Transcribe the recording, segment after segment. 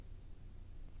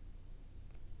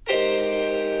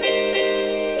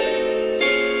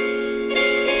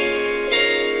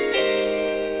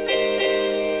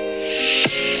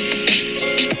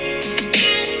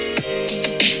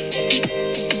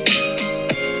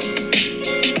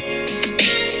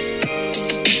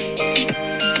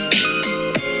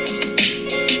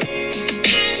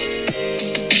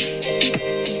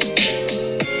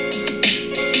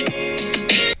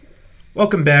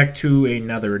Welcome back to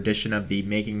another edition of the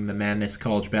Making the Madness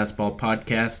College Basketball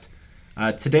Podcast.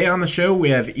 Today on the show we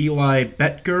have Eli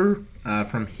Betger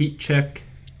from HeatCheck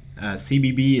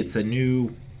CBB. It's a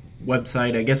new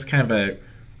website, I guess kind of a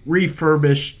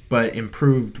refurbished but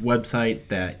improved website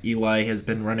that Eli has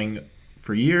been running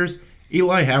for years.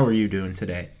 Eli, how are you doing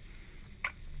today?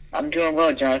 I'm doing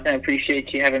well, Jonathan. I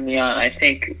appreciate you having me on. I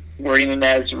think wording them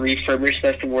as refurbished,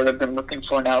 that's the word I've been looking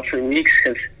for now for weeks,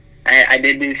 because I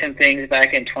did do some things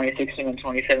back in 2016 and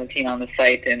 2017 on the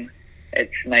site, and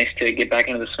it's nice to get back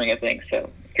into the swing of things. So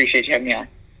appreciate you having me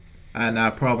on. No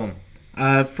problem.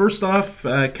 First off,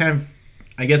 I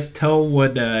guess tell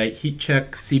what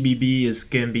HeatCheck CBB is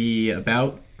going to be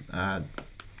about,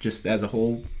 just as a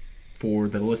whole for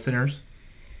the listeners.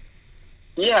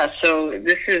 Yeah, so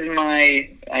this is my,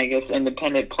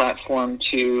 independent platform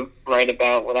to write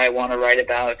about what I want to write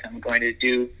about. I'm going to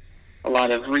do a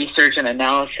lot of research and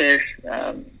analysis.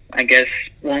 I guess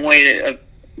one way to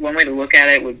look at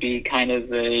it would be kind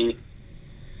of a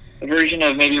version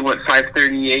of maybe what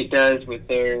 538 does with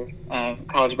their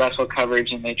college basketball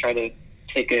coverage, and they try to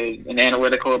take an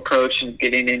analytical approach and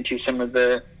getting into some of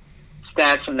the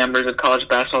stats and numbers of college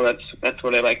basketball. That's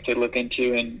what I like to look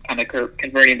into, and kind of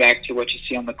converting back to what you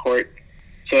see on the court.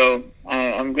 So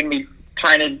I'm going to be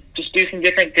trying to just do some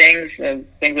different things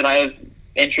that I have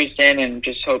interest in, and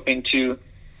just hoping to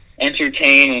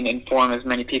entertain and inform as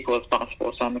many people as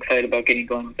possible. So I'm excited about getting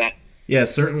going with that. Yeah,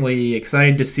 certainly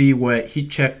excited to see what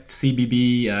HeatCheck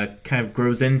CBB kind of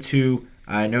grows into.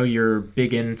 I know you're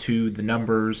big into the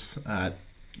numbers.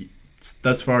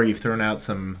 Thus far, you've thrown out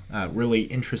some really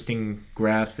interesting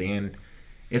graphs, and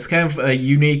it's kind of a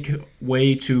unique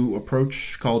way to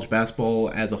approach college basketball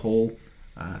as a whole.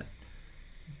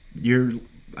 You're,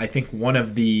 I think, one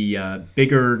of the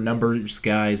bigger numbers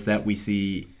guys that we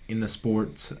see in the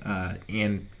sport,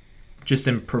 and just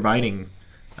in providing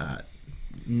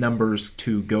numbers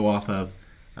to go off of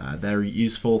that are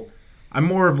useful. I'm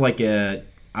more of like a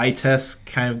eye test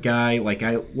kind of guy. Like,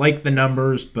 I like the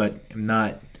numbers, but I'm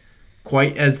not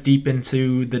quite as deep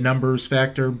into the numbers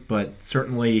factor, but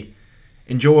certainly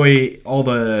enjoy all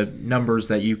the numbers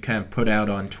that you kind of put out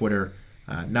on Twitter,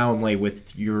 not only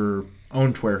with your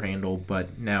own Twitter handle,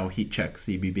 but now HeatCheck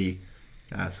CBB.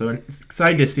 So it's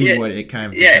excited to see what it kind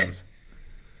of becomes.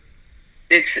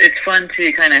 It's fun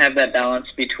to kind of have that balance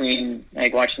between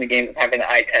like watching the games and having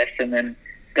the eye test, and then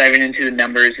diving into the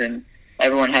numbers. And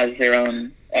everyone has their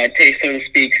own taste, so to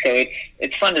speak. So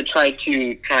it's fun to try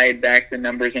to tie back the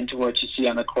numbers into what you see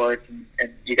on the court,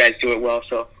 and you guys do it well.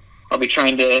 So I'll be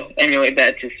trying to emulate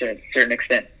that to a certain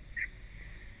extent.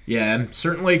 Yeah, I'm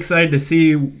certainly excited to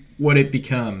see what it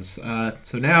becomes.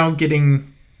 So now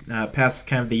getting past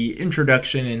kind of the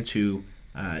introduction into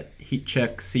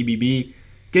HeatCheck CBB,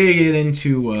 getting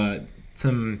into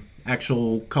some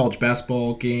actual college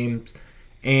basketball games.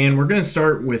 And we're going to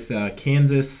start with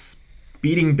Kansas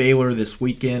beating Baylor this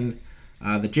weekend.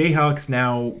 The Jayhawks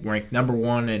now ranked number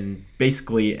one in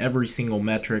basically every single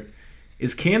metric.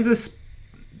 Is Kansas,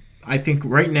 I think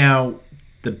right now,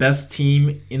 the best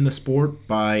team in the sport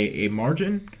by a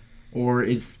margin? Or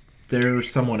is there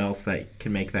someone else that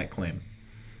can make that claim?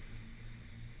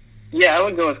 Yeah, I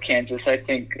would go with Kansas. I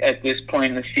think at this point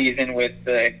in the season, with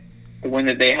the win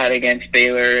that they had against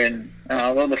Baylor, and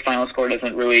although the final score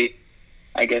doesn't really,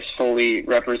 I guess, fully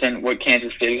represent what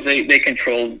Kansas did, they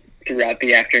controlled throughout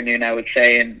the afternoon, I would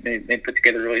say, and they put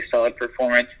together a really solid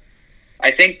performance. I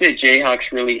think the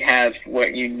Jayhawks really have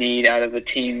what you need out of a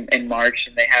team in March,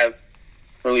 and they have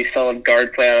really solid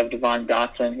guard play out of Devon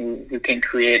Dotson, who can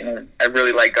create, and I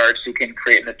really like guards who can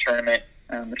create in the tournament,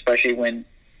 especially when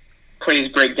plays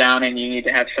break down and you need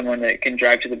to have someone that can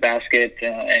drive to the basket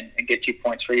and get 2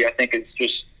 points for you. I think it's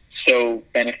just so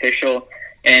beneficial.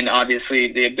 And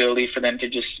obviously the ability for them to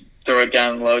just throw it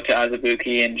down low to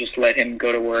Azubuike and just let him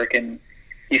go to work. And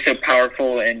he's so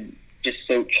powerful and just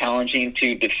so challenging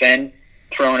to defend,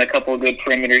 throwing a couple of good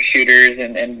perimeter shooters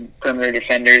and perimeter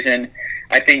defenders. And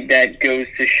I think that goes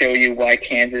to show you why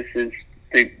Kansas is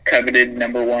the coveted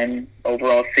number one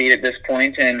overall seed at this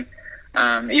point. And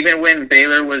even when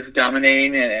Baylor was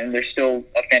dominating, and they're still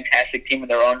a fantastic team in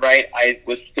their own right, I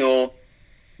was still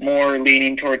more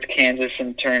leaning towards Kansas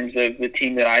in terms of the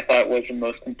team that I thought was the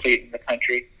most complete in the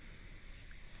country.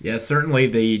 Yeah, certainly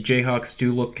the Jayhawks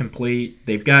do look complete.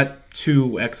 They've got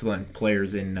two excellent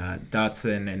players in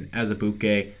Dotson and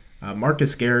Azubuike.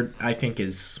 Marcus Garrett, I think,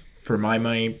 is, for my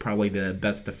money, probably the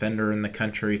best defender in the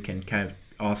country, can kind of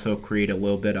also create a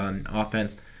little bit on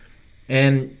offense.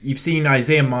 And you've seen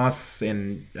Isaiah Moss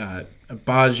and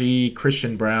Baji,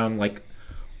 Christian Brown, like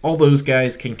all those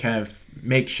guys can kind of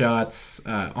make shots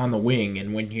on the wing.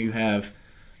 And when you have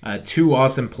two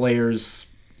awesome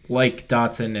players like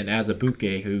Dotson and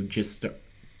Azubuike, who just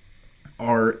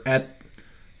are at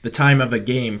the time of a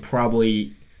game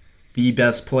probably the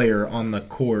best player on the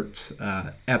court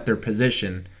at their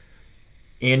position.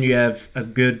 And you have a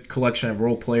good collection of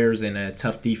role players and a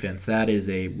tough defense. That is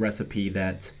a recipe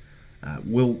that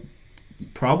will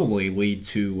probably lead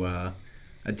to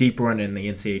a deep run in the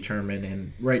NCAA tournament.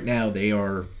 And right now they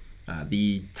are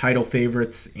the title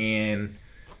favorites and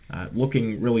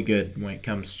looking really good when it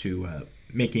comes to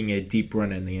making a deep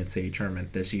run in the NCAA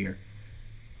tournament this year.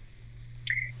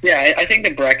 Yeah, I think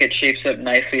the bracket shapes up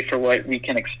nicely for what we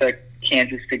can expect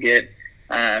Kansas to get.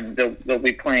 They'll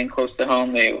be playing close to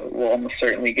home. They will almost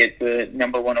certainly get the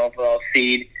number 1 overall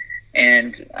seed.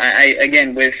 And I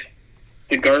again, with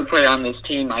the guard play on this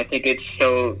team, I think it's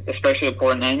so especially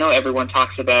important. I know everyone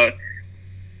talks about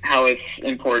how it's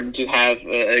important to have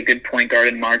a good point guard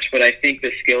in March, but I think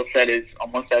the skill set is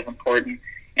almost as important.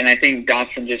 And I think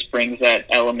Dotson just brings that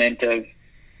element of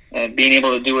being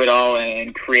able to do it all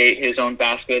and create his own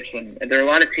baskets. And there are a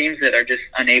lot of teams that are just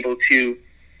unable to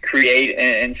create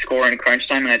and score in crunch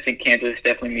time, and I think Kansas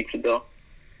definitely meets the bill.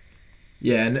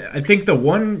 Yeah, and I think the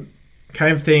one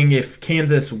kind of thing, if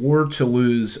Kansas were to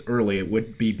lose early, it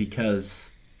would be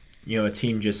because, a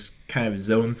team just kind of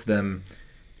zones them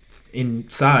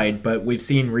inside. But we've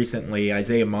seen recently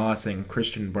Isaiah Moss and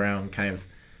Christian Braun kind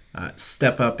of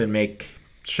step up and make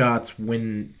shots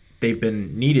when they've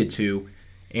been needed to.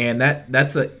 And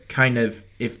that's a kind of,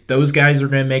 if those guys are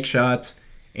going to make shots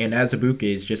and Azubuike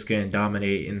is just going to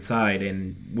dominate inside,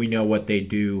 and we know what they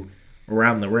do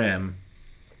around the rim,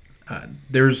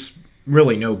 there's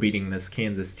really no beating this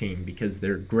Kansas team because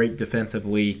they're great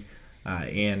defensively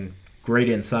and great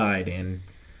inside, and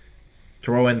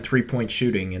throw in three-point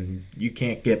shooting, and you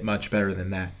can't get much better than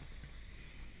that.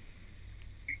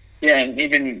 Yeah, and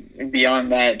even beyond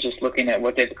that, just looking at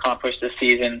what they've accomplished this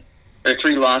season, their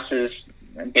 3 losses,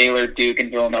 Baylor, Duke,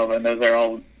 and Villanova, and those are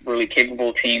all really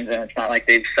capable teams, and it's not like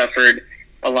they've suffered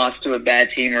a loss to a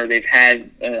bad team or they've had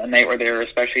a night where they were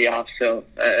especially off. So,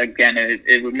 again,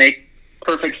 it would make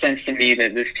perfect sense to me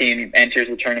that this team enters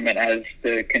the tournament as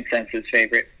the consensus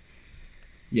favorite.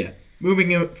 Yeah.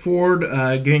 Moving forward,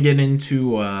 going to get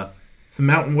into some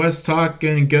Mountain West talk.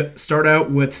 Going to start out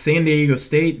with San Diego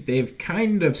State. They've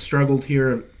kind of struggled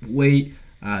here late.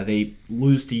 They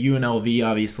lose to UNLV,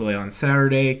 obviously, on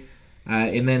Saturday,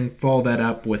 and then follow that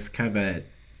up with kind of a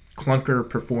clunker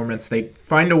performance. They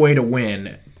find a way to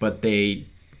win, but they,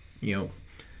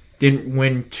 didn't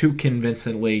win too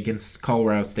convincingly against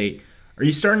Colorado State. Are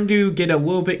you starting to get a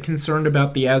little bit concerned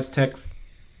about the Aztecs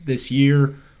this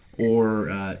year,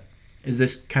 or is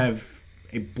this kind of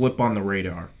a blip on the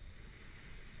radar?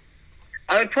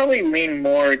 I would probably lean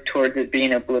more towards it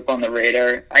being a blip on the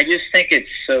radar. I just think it's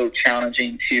so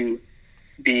challenging to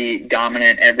be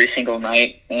dominant every single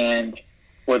night, and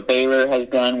what Baylor has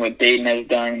done, what Dayton has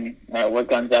done, what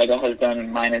Gonzaga has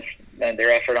done, minus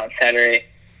their effort on Saturday,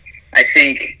 I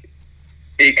think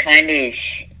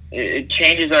it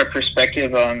changes our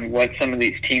perspective on what some of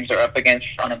these teams are up against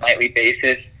on a nightly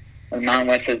basis. The Mountain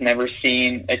West has never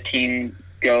seen a team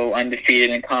go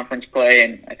undefeated in conference play,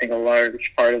 and I think a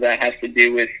large part of that has to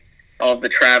do with all of the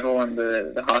travel and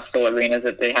the hostile arenas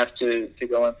that they have to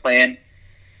go and play in.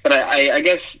 But I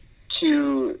guess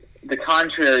to the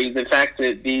contrary, the fact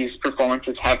that these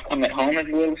performances have come at home is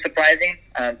a little surprising,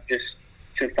 just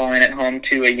to falling at home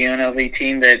to a UNLV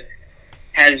team that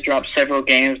has dropped several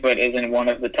games but isn't one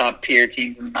of the top-tier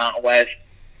teams in the Mountain West.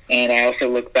 And I also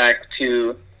look back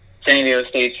to San Diego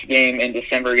State's game in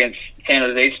December against San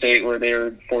Jose State, where they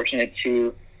were fortunate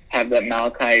to have that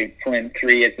Malachi Flynn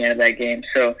 3 at the end of that game.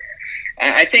 So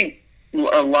I think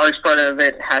a large part of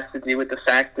it has to do with the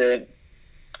fact that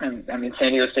San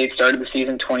Diego State started the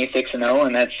season 26-0,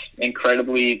 and that's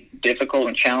incredibly difficult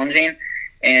and challenging.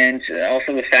 And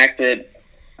also the fact that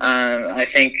I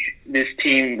think this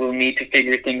team will need to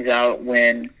figure things out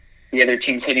when the other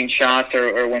team's hitting shots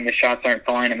or when the shots aren't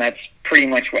falling, and that's pretty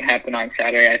much what happened on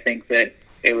Saturday. I think that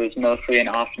it was mostly an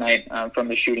off night from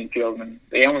the shooting field, and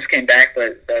they almost came back,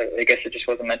 but I guess it just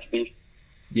wasn't meant to be.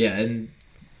 Yeah, and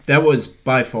that was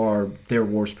by far their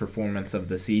worst performance of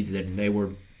the season.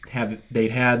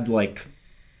 They'd had, like,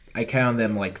 I counted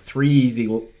them like 3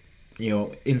 easy,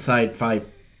 inside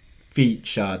 5 feet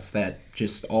shots that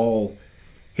just all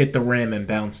hit the rim and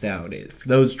bounced out. If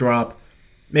those drop,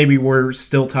 maybe we're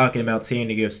still talking about San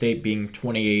Diego State being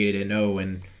 28-0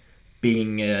 and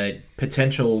being a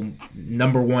potential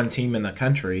number 1 team in the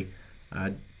country.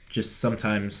 Just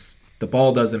sometimes the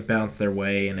ball doesn't bounce their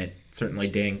way, and it certainly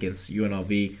didn't against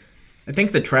UNLV. I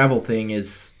think the travel thing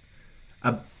is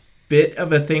a bit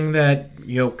of a thing that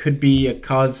could be a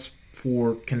cause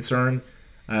for concern,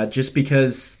 just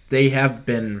because they have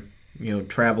been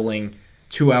traveling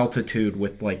to altitude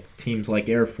with like teams like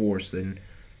Air Force and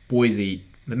Boise.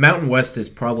 The Mountain West is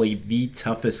probably the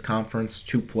toughest conference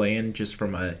to play in, just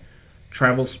from a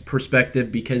travel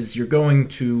perspective, because you're going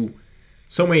to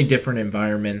so many different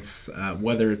environments,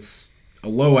 whether it's a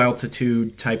low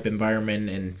altitude type environment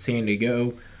in San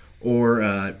Diego or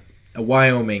a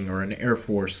Wyoming or an Air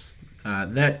Force.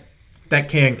 That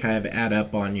can kind of add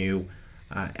up on you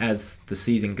as the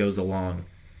season goes along,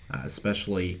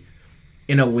 especially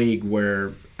in a league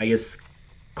where I guess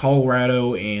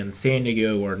Colorado and San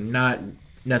Diego are not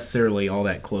necessarily all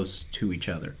that close to each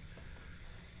other.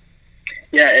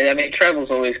 Yeah, I mean, travel is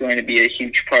always going to be a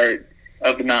huge part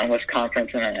of the Mountain West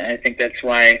Conference, and I think that's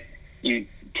why you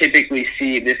typically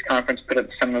see this conference put up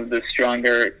some of the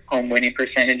stronger home winning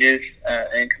percentages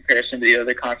in comparison to the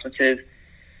other conferences.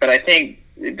 But I think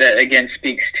that, again,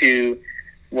 speaks to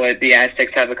what the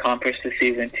Aztecs have accomplished this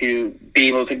season, to be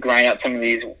able to grind out some of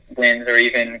these wins or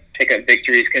even pick up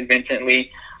victories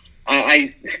convincingly.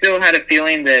 I still had a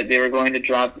feeling that they were going to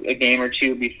drop a game or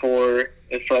two before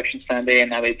the Selection Sunday, and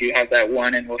now they do have that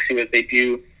one, and we'll see what they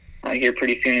do here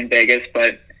pretty soon in Vegas.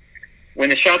 But when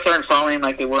the shots aren't falling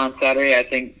like they were on Saturday, I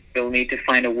think they'll need to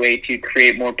find a way to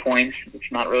create more points.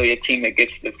 It's not really a team that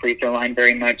gets to the free throw line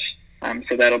very much,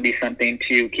 so that'll be something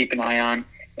to keep an eye on,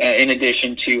 in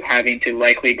addition to having to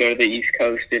likely go to the East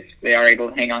Coast if they are able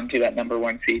to hang on to that number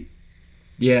one seed.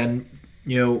 Yeah,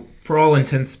 and for all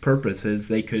intents and purposes,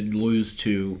 they could lose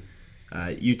to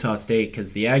Utah State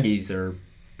because the Aggies are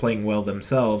playing well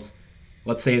themselves.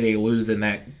 Let's say they lose in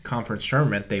that conference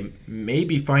tournament, they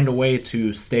maybe find a way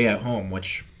to stay at home,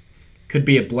 which could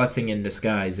be a blessing in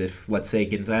disguise if, let's say,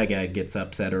 Gonzaga gets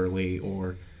upset early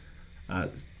or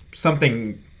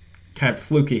something kind of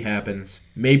fluky happens.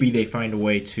 Maybe they find a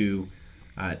way to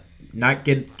not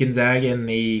get Gonzaga in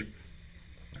the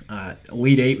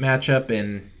Elite Eight matchup,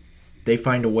 and they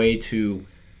find a way to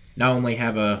not only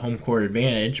have a home court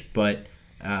advantage, but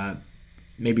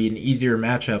maybe an easier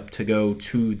matchup to go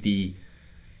to the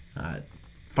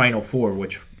Final Four,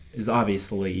 which is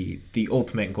obviously the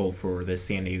ultimate goal for the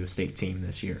San Diego State team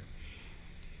this year.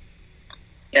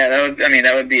 Yeah,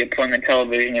 that would be appointment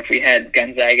television if we had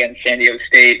Gonzaga and San Diego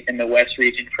State in the West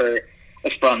region for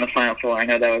a spot in the Final Four. I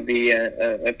know that would be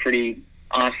a pretty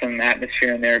awesome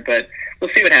atmosphere in there, but we'll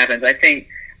see what happens. I think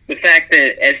the fact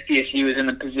that SDSU is in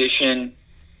the position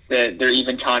that they're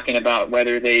even talking about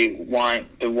whether they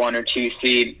want the 1 or 2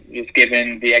 seed is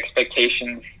given the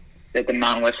expectations that the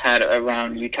Mountain West had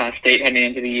around Utah State heading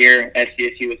into the year.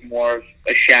 SDSU was more of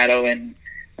a shadow in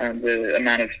the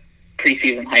amount of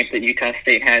preseason hype that Utah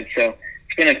State had. So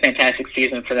it's been a fantastic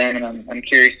season for them, and I'm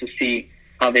curious to see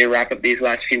how they wrap up these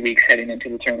last few weeks heading into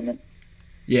the tournament.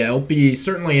 Yeah, it'll be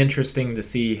certainly interesting to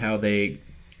see how they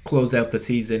close out the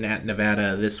season at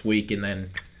Nevada this week, and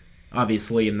then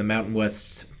obviously in the Mountain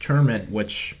West tournament,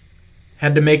 which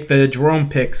had to make the Jerome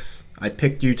picks. I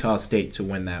picked Utah State to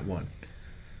win that one.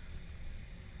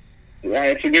 Yeah,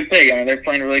 it's a good pick. I mean, they're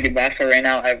playing really good basketball right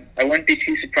now. I wouldn't be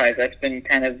too surprised. That's been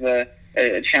kind of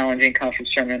a challenging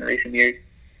conference tournament in recent years.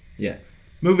 Yeah.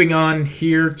 Moving on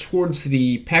here towards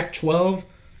the Pac-12,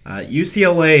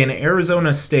 UCLA and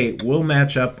Arizona State will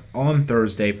match up on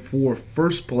Thursday for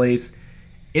first place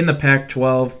in the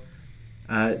Pac-12.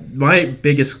 My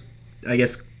biggest,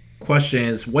 question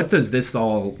is, what does this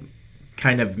all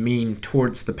kind of mean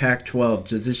towards the Pac-12?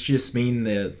 Does this just mean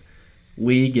the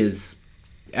league is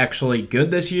actually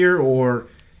good this year, or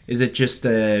is it just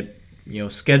a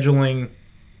scheduling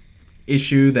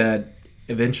issue that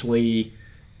eventually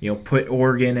put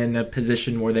Oregon in a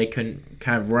position where they can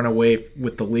kind of run away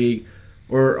with the league?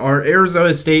 Or are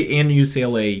Arizona State and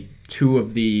UCLA two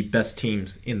of the best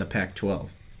teams in the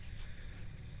Pac-12?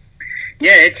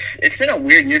 Yeah, it's been a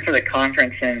weird year for the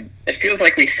conference, and it feels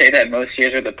like we say that most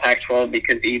years with the Pac-12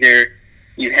 because either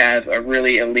you have a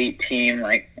really elite team,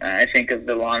 like I think of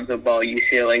the Lonzo Ball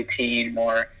UCLA team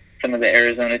or some of the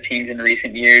Arizona teams in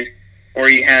recent years, or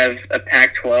you have a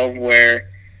Pac-12 where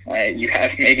you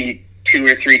have maybe 2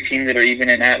 or 3 teams that are even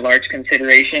in at-large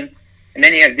consideration. And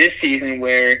then you have this season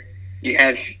where you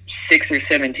have 6 or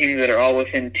 7 teams that are all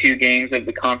within 2 games of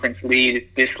the conference lead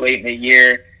this late in the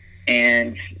year,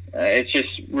 and it's just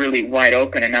really wide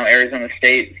open. And now Arizona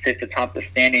State sits atop the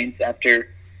standings after,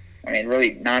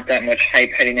 really not that much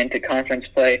hype heading into conference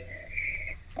play,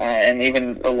 and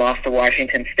even a loss to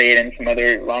Washington State and some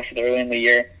other losses early in the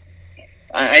year.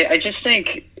 I just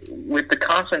think with the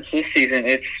conference this season,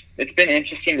 it's been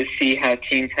interesting to see how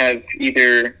teams have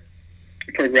either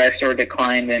progressed or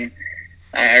declined. And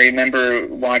I remember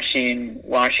watching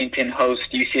Washington host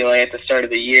UCLA at the start of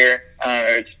the year,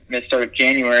 or the start of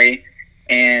January,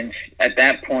 and at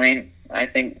that point, I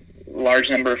think a large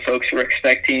number of folks were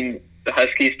expecting the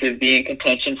Huskies to be in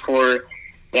contention for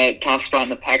that top spot in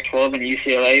the Pac-12, and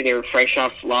UCLA, they were fresh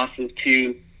off losses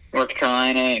to North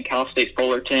Carolina and Cal State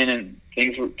Fullerton, and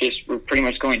things were pretty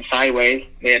much going sideways.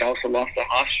 They had also lost to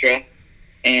Hofstra,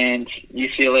 and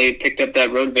UCLA picked up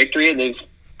that road victory. They've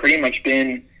pretty much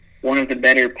been one of the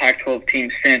better Pac-12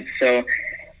 teams since. So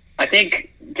I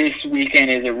think this weekend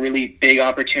is a really big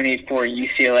opportunity for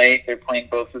UCLA. They're playing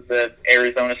both of the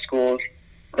Arizona schools.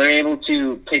 They're able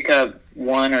to pick up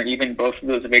one or even both of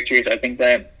those victories. I think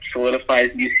that solidifies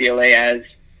UCLA as,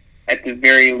 at the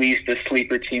very least, a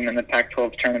sleeper team in the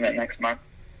Pac-12 tournament next month.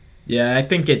 Yeah, I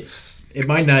think it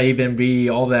might not even be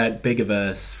all that big of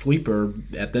a sleeper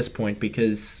at this point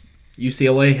because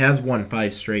UCLA has won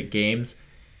 5 straight games,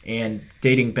 and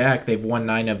dating back, they've won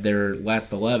 9 of their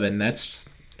last 11. That's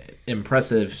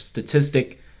impressive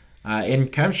statistic,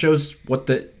 and kind of shows what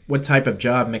type of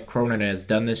job Mick Cronin has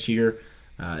done this year.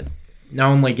 Not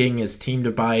only getting his team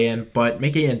to buy in, but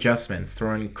making adjustments,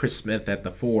 throwing Chris Smith at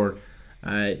the 4,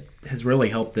 has really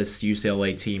helped this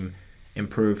UCLA team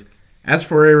improve. As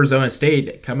for Arizona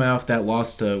State, coming off that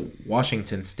loss to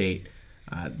Washington State,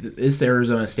 this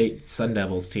Arizona State Sun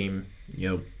Devils team,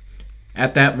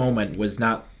 at that moment was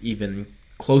not even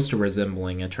close to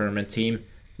resembling a tournament team.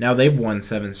 Now they've won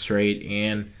 7 straight,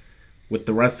 and with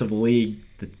the rest of the league,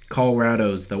 the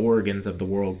Colorados, the Oregons of the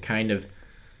world kind of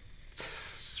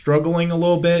struggling a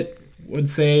little bit, would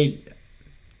say,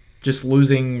 just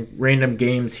losing random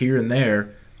games here and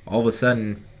there, all of a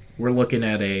sudden we're looking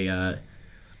at a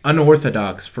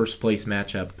unorthodox first place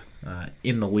matchup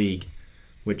in the league,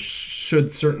 which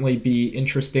should certainly be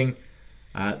interesting.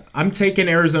 I'm taking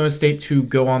Arizona State to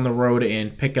go on the road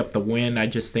and pick up the win. I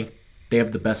just think they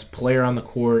have the best player on the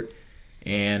court,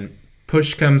 and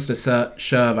push comes to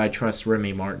shove, I trust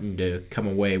Remy Martin to come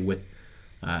away with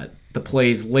the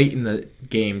plays late in the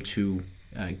game to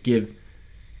give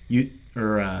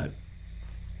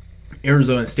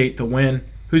Arizona State the win.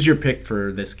 Who's your pick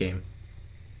for this game?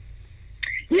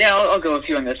 Yeah, I'll go with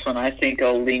you on this one. I think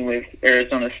I'll lean with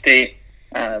Arizona State.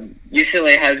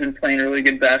 UCLA has been playing really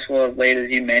good basketball of late, as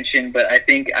you mentioned, but I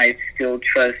think I still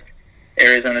trust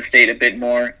Arizona State a bit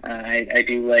more. I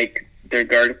do like their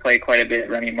guard play quite a bit.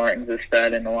 Remy Martin's a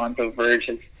stud, and Alonzo Verge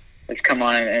has come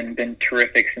on and been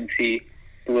terrific since he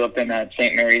blew up in that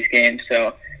St. Mary's game.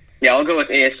 So, yeah, I'll go with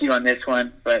ASU on this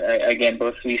one. But, again,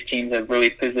 both of these teams have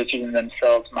really positioned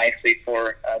themselves nicely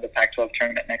for the Pac-12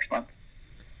 tournament next month.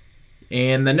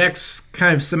 And the next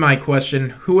kind of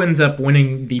semi-question, who ends up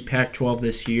winning the Pac-12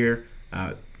 this year?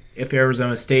 If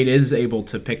Arizona State is able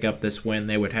to pick up this win,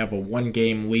 they would have a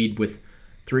 1-game lead with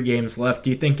 3 games left. Do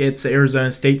you think it's Arizona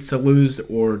State's to lose,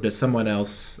 or does someone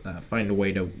else find a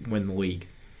way to win the league?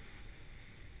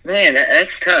 Man,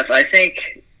 that's tough. I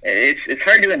think it's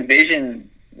hard to envision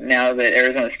now that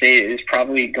Arizona State is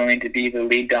probably going to be the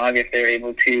lead dog if they're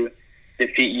able to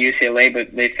defeat UCLA,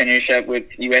 but they finish up with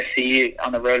USC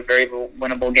on the road, very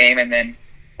winnable game, and then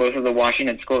both of the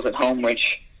Washington schools at home,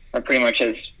 which are pretty much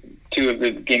as 2 of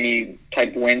the gimme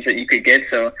type wins that you could get.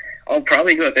 So I'll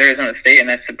probably go with Arizona State, and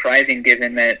that's surprising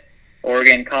given that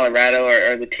Oregon, Colorado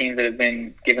are the teams that have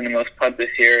been given the most pub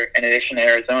this year, in addition to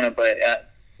Arizona. But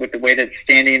with the way that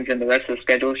standings and the rest of the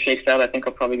schedule shakes out, I think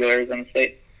I'll probably go Arizona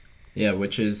State. Yeah,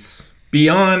 which is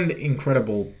beyond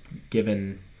incredible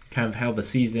given kind of how the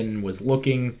season was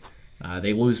looking.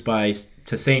 They lose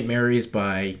to St. Mary's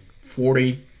by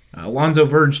 40. Alonzo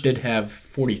Verge did have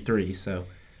 43, so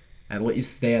at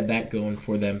least they had that going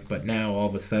for them. But now all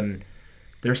of a sudden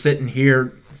they're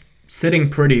sitting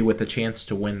pretty with a chance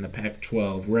to win the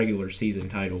Pac-12 regular season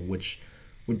title, which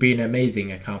would be an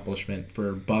amazing accomplishment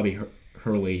for Bobby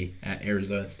Hurley at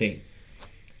Arizona State.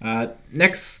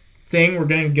 Next thing, we're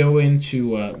going to go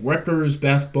into Rutgers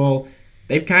basketball.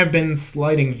 They've kind of been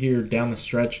sliding here down the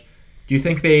stretch. Do you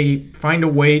think they find a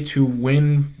way to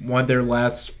win one of their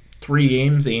last 3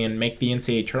 games and make the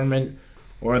NCAA tournament,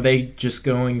 or are they just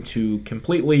going to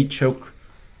completely choke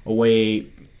away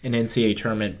an NCAA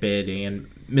tournament bid and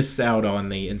miss out on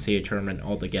the NCAA tournament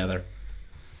altogether?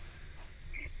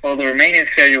 Well, the remaining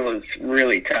schedule is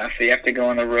really tough. You have to go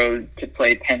on the road to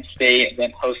play Penn State, and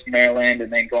then host Maryland,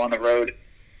 and then go on the road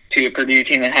to a Purdue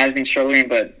team that has been struggling,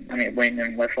 but winning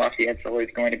in West Lafayette is always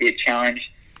going to be a challenge.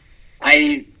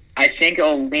 I think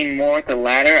I'll lean more at the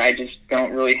latter. I just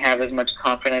don't really have as much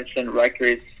confidence in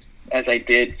Rutgers as I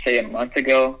did, say, a month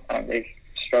ago. They've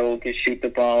struggled to shoot the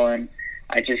ball, and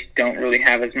I just don't really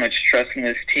have as much trust in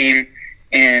this team.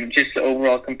 And just the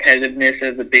overall competitiveness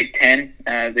of the Big Ten,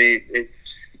 they've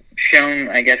shown,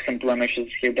 I guess, some blemishes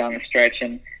here down the stretch,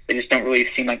 and they just don't really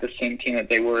seem like the same team that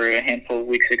they were a handful of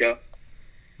weeks ago.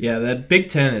 Yeah, that Big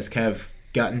Ten has kind of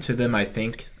gotten to them, I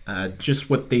think, just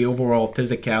with the overall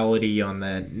physicality on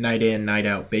the night in, night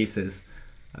out basis,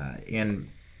 and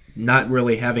not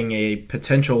really having a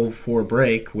potential for a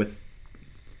break with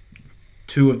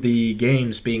two of the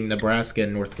games being Nebraska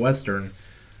and Northwestern,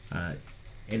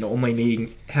 and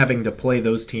only having to play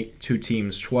those two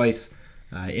teams twice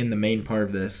in the main part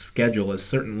of the schedule has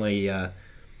certainly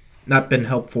not been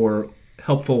helpful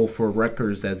for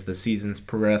Rutgers as the season's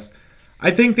progressed. I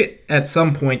think that at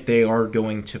some point they are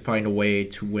going to find a way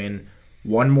to win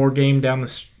one more game down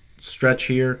the stretch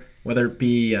here, whether it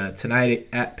be tonight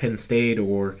at Penn State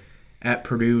or at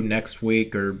Purdue next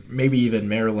week or maybe even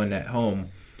Maryland at home.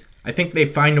 I think they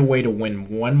find a way to win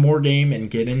one more game and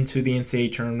get into the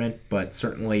NCAA tournament, but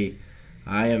certainly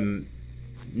I am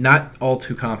not all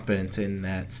too confident in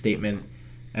that statement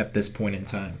at this point in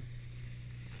time.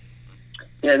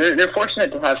 Yeah, they're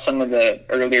fortunate to have some of the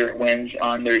earlier wins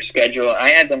on their schedule. I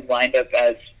had them lined up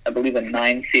as, I believe, a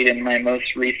 9 seed in my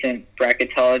most recent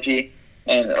bracketology,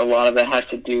 and a lot of that has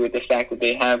to do with the fact that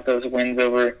they have those wins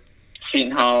over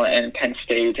Seton Hall and Penn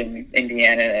State and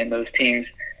Indiana and those teams.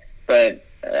 But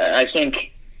I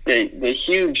think the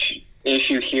huge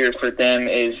issue here for them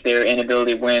is their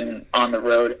inability to win on the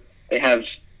road. They have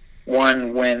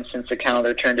one win since the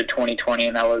calendar turned to 2020,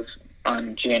 and that was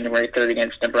on January 3rd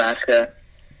against Nebraska.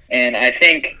 And I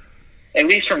think, at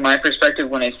least from my perspective,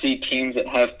 when I see teams that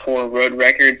have poor road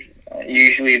records,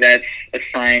 usually that's a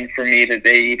sign for me that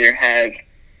they either have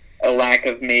a lack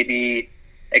of maybe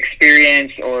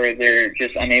experience or they're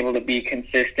just unable to be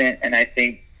consistent. And I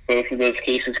think both of those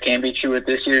cases can be true with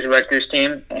this year's Rutgers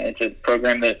team. It's a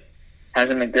program that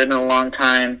hasn't been good in a long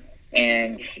time,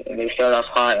 and they start off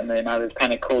hot and then now they've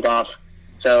kind of cooled off.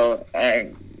 So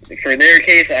for their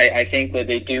case, I think that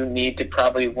they do need to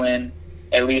probably win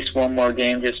at least one more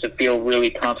game just to feel really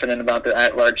confident about the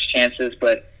at-large chances,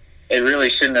 but it really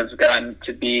shouldn't have gotten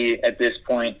to be at this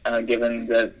point, given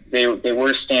that they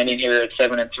were standing here at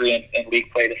 7-3 in league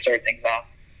play to start things off.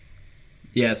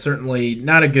 Yeah, certainly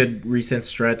not a good recent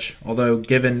stretch, although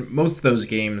given most of those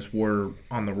games were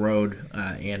on the road,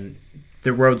 and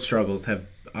the road struggles have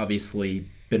obviously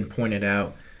been pointed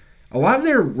out. A lot of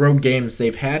their road games,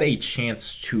 they've had a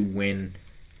chance to win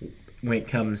when it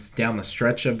comes down the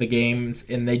stretch of the games,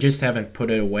 and they just haven't put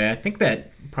it away. I think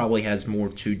that probably has more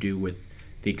to do with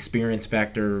the experience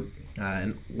factor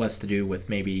and less to do with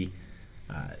maybe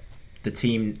the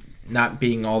team not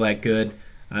being all that good.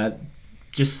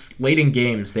 Just late in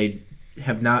games, they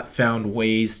have not found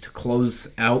ways to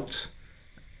close out,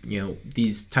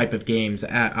 these type of games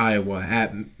at Iowa,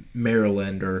 at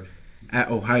Maryland, or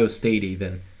at Ohio State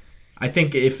even. I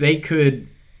think if they could,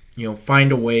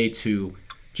 find a way to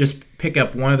just pick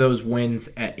up one of those wins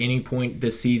at any point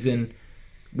this season,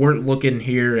 we're looking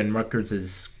here and Rutgers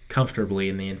is comfortably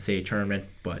in the NCAA tournament,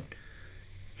 but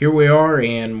here we are,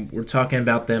 and we're talking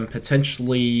about them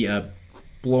potentially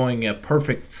blowing a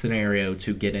perfect scenario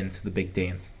to get into the Big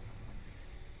Dance.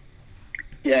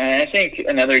 Yeah, I think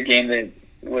another game that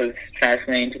was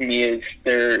fascinating to me is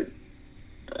their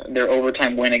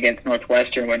overtime win against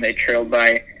Northwestern when they trailed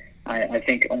by, I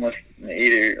think, almost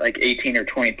either like 18 or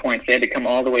 20 points. They had to come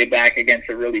all the way back against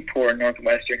a really poor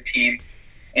Northwestern team,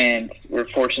 and we're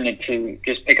fortunate to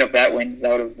just pick up that win.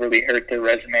 That would have really hurt their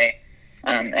resume.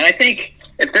 And I think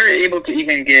if they're able to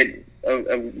even get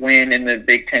a win in the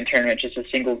Big Ten tournament, just a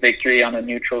single victory on a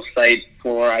neutral site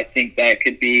floor, I think that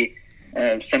could be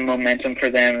some momentum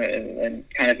for them and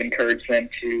kind of encourage them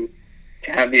to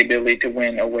have the ability to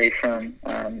win away from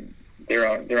their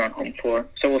own home floor.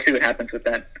 So we'll see what happens with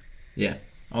that. Yeah.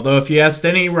 Although if you asked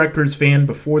any Rutgers fan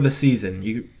before the season,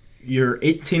 you're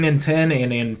 18-10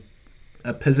 and in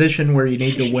a position where you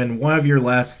need to win one of your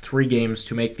last 3 games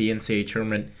to make the NCAA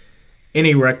tournament,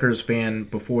 any Rutgers fan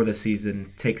before the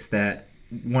season takes that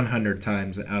 100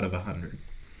 times out of 100.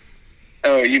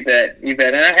 Oh, you bet.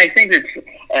 And I think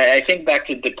I think back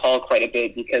to DePaul quite a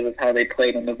bit because of how they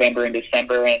played in November and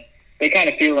December, and they kind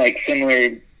of feel like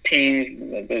similar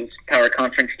teams, those power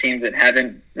conference teams that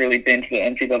haven't really been to the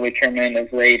NCAA tournament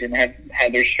of late and have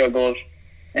had their struggles.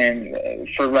 And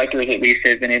for Rutgers, at least,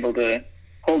 they've been able to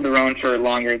hold their own for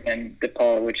longer than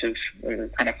DePaul, which is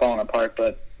kind of fallen apart.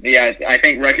 But yeah, I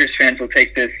think Rutgers fans will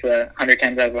take this 100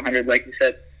 times out of 100, like you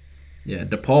said. Yeah,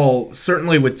 DePaul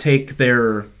certainly would take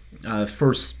their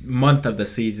first month of the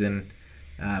season,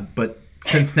 but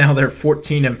since now they're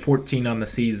 14-14 on the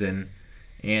season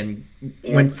and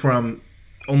went from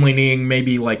only needing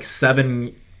maybe like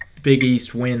 7 Big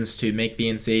East wins to make the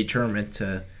NCAA tournament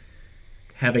to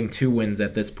having 2 wins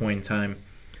at this point in time.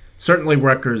 certainly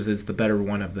Rutgers is the better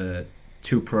one of the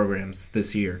two programs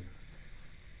this year.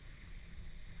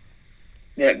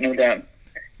 Yeah, no doubt.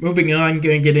 Moving on,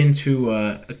 going to get into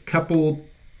a couple.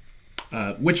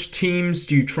 Which teams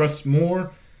do you trust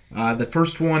more? The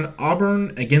first one,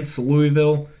 Auburn against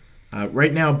Louisville.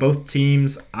 Right now, both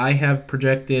teams I have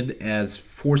projected as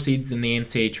 4 seeds in the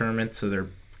NCAA tournament, so they're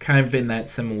kind of in that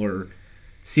similar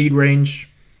seed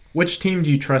range. Which team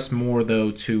do you trust more,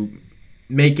 though, to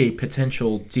make a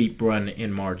potential deep run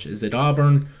in March? Is it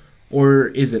Auburn or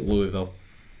is it Louisville?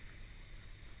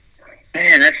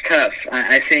 Man, that's tough.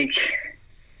 I think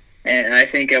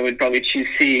I would probably choose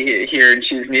C here and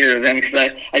choose neither of them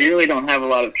because I really don't have a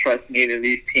lot of trust in either of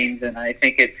these teams, and I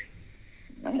think it's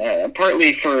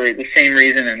partly for the same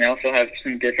reason, and they also have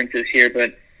some differences here.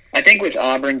 But I think with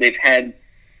Auburn, they've had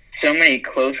so many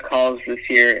close calls this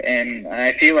year, and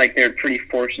I feel like they're pretty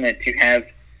fortunate to have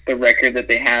the record that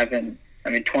they have. And I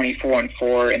mean,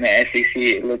 24-4 in the SEC,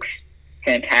 it looks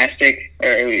fantastic, or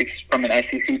at least from an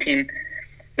SEC team.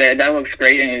 That looks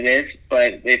great, and it is,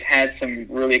 but they've had some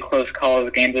really close calls,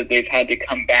 games that they've had to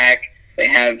come back. They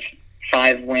have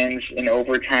 5 wins in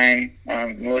overtime,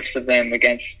 most of them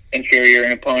against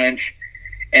inferior opponents,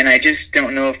 and I just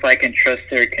don't know if I can trust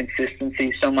their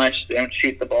consistency so much. They don't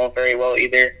shoot the ball very well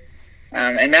either,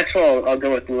 and that's why I'll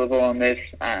go with Louisville on this.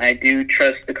 I do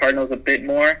trust the Cardinals a bit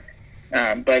more,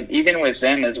 but even with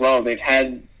them as well, they've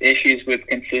had issues with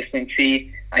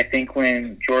consistency. I think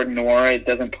when Jordan Nwora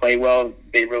doesn't play well,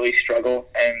 they really struggle,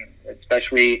 and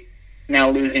especially now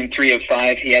losing 3 of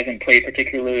 5, he hasn't played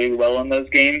particularly well in those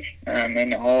games,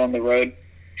 and all on the road.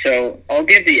 So I'll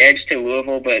give the edge to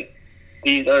Louisville, but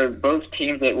these are both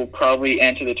teams that will probably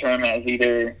enter the tournament as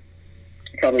either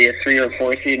probably a 3 or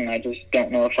 4 seed, and I just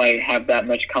don't know if I have that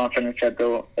much confidence that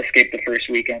they'll escape the first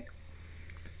weekend.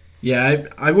 Yeah,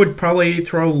 I would probably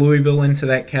throw Louisville into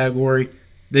that category.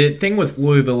 The thing with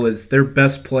Louisville is their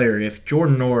best player, if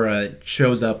Jordan Nwora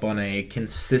shows up on a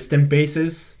consistent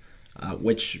basis,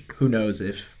 which who knows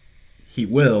if he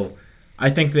will, I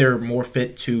think they're more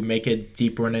fit to make a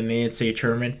deep run in the NCAA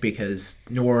tournament because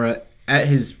Nwora,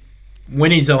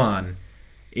 when he's on,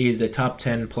 is a top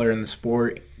 10 player in the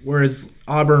sport, whereas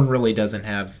Auburn really doesn't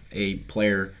have a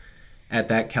player at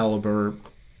that caliber.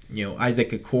 Isaac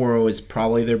Okoro is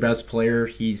probably their best player.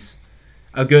 He's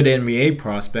a good NBA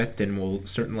prospect and will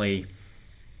certainly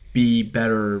be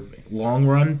better long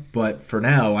run. But for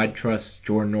now, I'd trust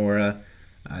Jordan Nwora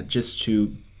just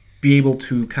to be able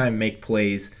to kind of make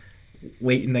plays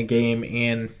late in the game.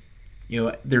 And,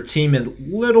 their team is a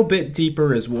little bit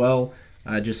deeper as well,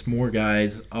 just more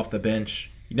guys off the bench.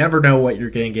 You never know what you're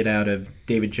going to get out of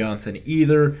David Johnson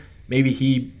either. Maybe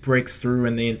he breaks through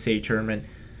in the NCAA tournament.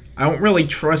 I don't really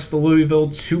trust the Louisville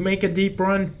to make a deep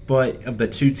run, but of the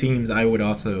two teams, I would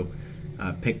also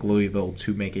pick Louisville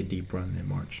to make a deep run in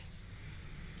March.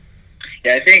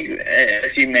 Yeah, I think,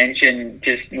 as you mentioned,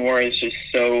 just Nwora is just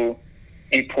so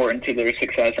important to their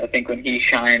success. I think when he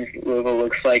shines, Louisville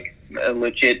looks like a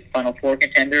legit Final Four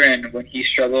contender, and when he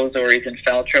struggles or he's in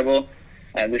foul trouble,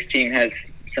 this team has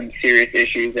some serious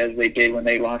issues, as they did when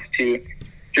they lost to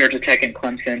Georgia Tech and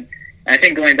Clemson. And I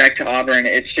think going back to Auburn,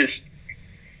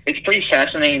 it's pretty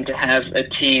fascinating to have a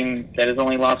team that has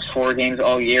only lost 4 games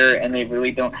all year, and they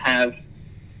really don't have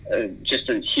just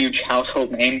a huge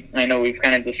household name. I know we've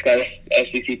kind of discussed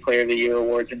SEC Player of the Year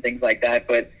awards and things like that,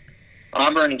 but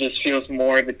Auburn just feels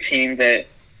more of a team that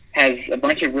has a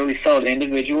bunch of really solid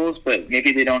individuals, but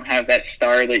maybe they don't have that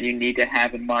star that you need to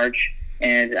have in March.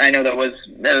 And I know that was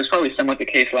probably somewhat the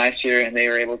case last year, and they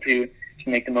were able to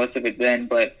make the most of it then,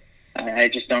 but I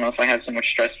just don't know if I have so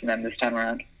much trust in them this time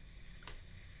around.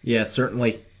 Yeah,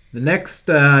 certainly. The next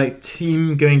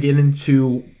team going to get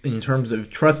into in terms of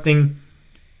trusting,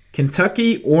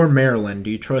 Kentucky or Maryland. Do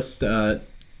you trust the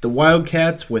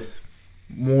Wildcats with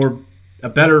a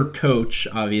better coach,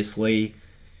 obviously,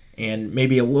 and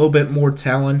maybe a little bit more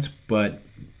talent, but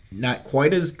not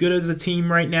quite as good as a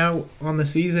team right now on the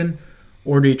season?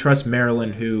 Or do you trust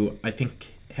Maryland, who I think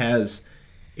has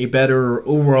a better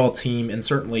overall team and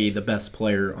certainly the best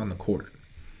player on the court?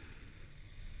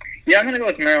 Yeah, I'm going to go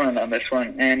with Maryland on this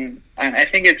one, and I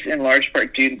think it's in large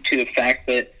part due to the fact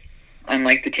that,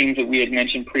 unlike the teams that we had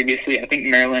mentioned previously, I think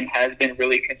Maryland has been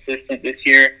really consistent this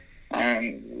year.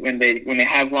 When they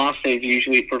have lost, they've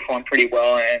usually performed pretty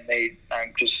well, and they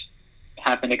just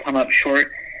happen to come up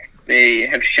short. They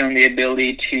have shown the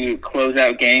ability to close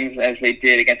out games as they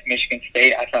did against Michigan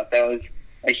State. I thought that was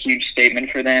a huge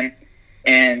statement for them,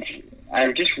 and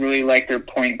I just really like their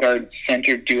point guard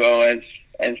center duo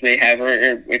as they have, or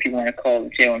if you want to call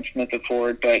Jalen Smith a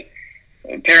forward, but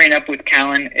pairing up with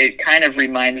Callan, it kind of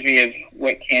reminds me of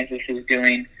what Kansas is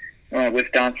doing with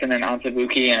Johnson and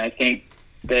Ansabuki, and I think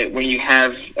that when you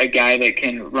have a guy that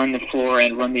can run the floor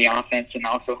and run the offense and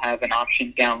also have an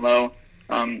option down low,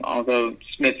 although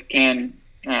Smith can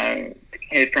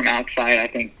hit from outside, I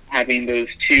think having those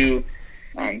two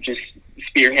just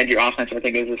spearhead your offense, I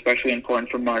think, is especially important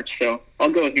for March. So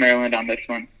I'll go with Maryland on this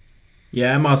one.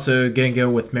 Yeah, I'm also going to go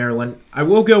with Maryland. I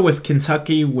will go with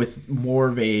Kentucky with more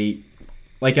of a...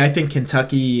 I think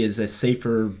Kentucky is a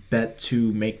safer bet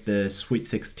to make the Sweet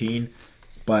 16.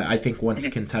 But I think once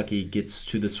Kentucky gets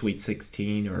to the Sweet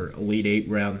 16 or Elite 8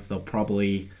 rounds, they'll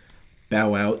probably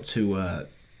bow out to a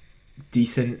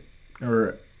decent...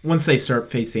 Or once they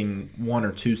start facing 1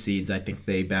 or 2 seeds, I think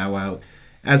they bow out.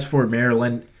 As for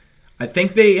Maryland, I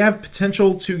think they have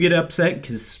potential to get upset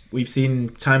because we've seen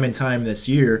time and time this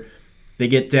year they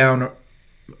get down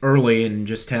early and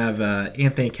just have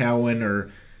Anthony Cowan or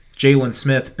Jalen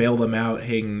Smith bail them out,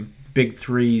 hitting big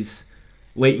threes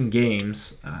late in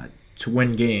games to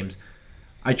win games.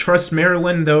 I trust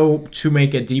Maryland, though, to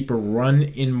make a deeper run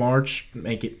in March,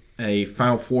 make it a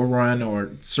Final Four run,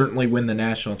 or certainly win the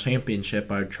national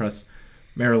championship. I would trust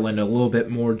Maryland a little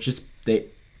bit more. Just they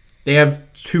have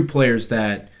 2 players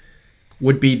that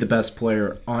would be the best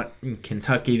player in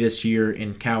Kentucky this year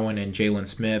in Cowan and Jalen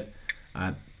Smith.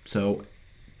 So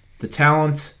the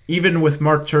talent, even with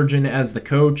Mark Turgeon as the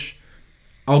coach,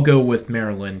 I'll go with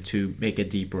Maryland to make a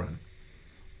deep run.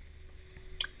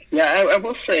 Yeah, I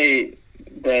will say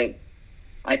that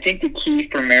I think the key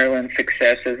for Maryland's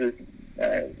success as the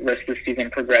rest of the season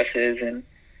progresses, and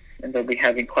they'll be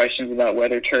having questions about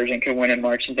whether Turgeon can win in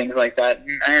March and things like that.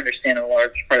 And I understand a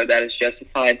large part of that is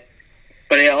justified.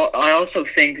 But I also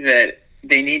think that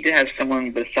they need to have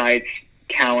someone besides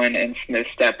Cowan and Smith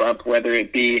step up, whether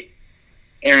it be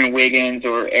Aaron Wiggins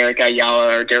or Eric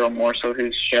Ayala or Daryl Morsell,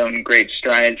 who's shown great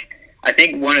strides. I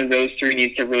think one of those 3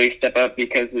 needs to really step up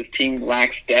because this team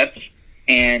lacks depth,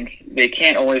 and they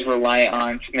can't always rely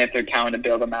on Smith or Cowan to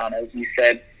bail them out, as you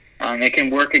said. It can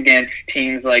work against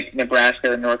teams like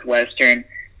Nebraska or Northwestern,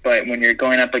 but when you're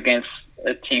going up against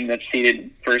a team that's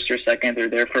seeded first or second, they're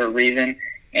there for a reason.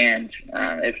 And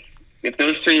if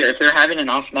those 3, if they're having an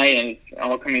off night and it's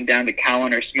all coming down to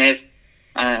Cowan or Smith,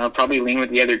 I'll probably lean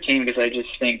with the other team because I just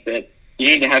think that you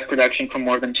need to have production from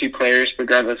more than 2 players,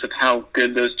 regardless of how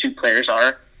good those 2 players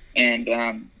are. And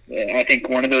I think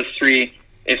one of those 3,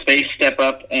 if they step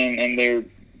up and they're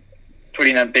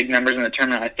putting up big numbers in the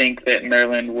tournament, I think that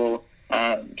Maryland will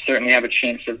certainly have a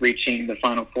chance of reaching the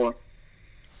Final Four.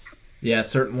 Yeah,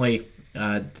 certainly.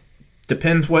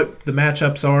 Depends what the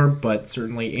matchups are, but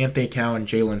certainly Anthony Cowan and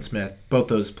Jalen Smith, both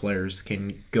those players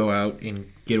can go out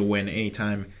and get a win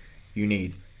anytime you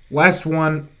need. Last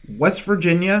one, West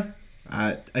Virginia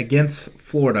against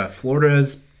Florida. Florida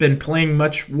has been playing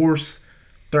much worse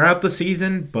throughout the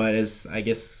season, but has, I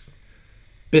guess,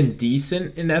 been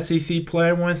decent in SEC play,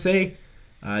 I want to say.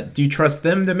 Do you trust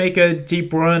them to make a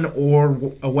deep run,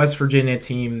 or a West Virginia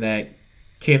team that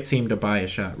can't seem to buy a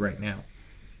shot right now?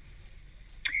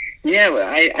 Yeah, well,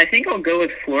 I think I'll go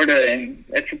with Florida, and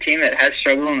it's a team that has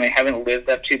struggled and they haven't lived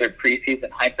up to their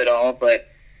preseason hype at all, but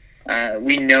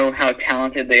we know how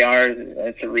talented they are.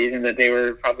 It's a reason that they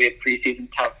were probably a preseason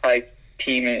top 5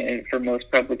 team for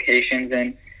most publications,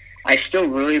 and I still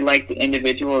really like the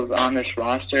individuals on this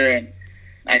roster, and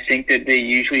I think that they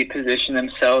usually position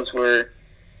themselves where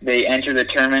they enter the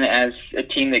tournament as a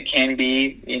team that can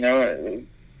be,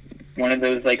 one of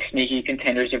those sneaky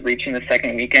contenders of reaching the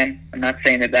second weekend. I'm not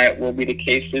saying that will be the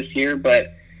case this year,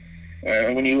 but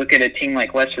when you look at a team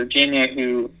like West Virginia,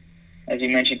 who, as you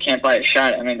mentioned, can't buy a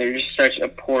shot, I mean, they're just such a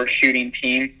poor shooting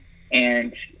team,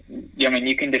 and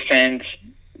you can defend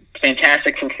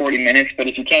fantastic for 40 minutes, but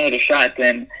if you can't hit a shot,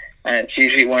 then it's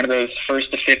usually one of those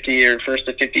first to 50 or first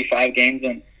to 55 games,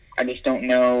 and I just don't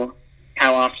know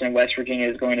how often West Virginia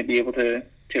is going to be able to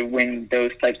win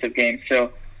those types of games.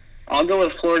 So I'll go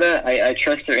with Florida. I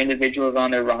trust their individuals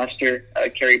on their roster.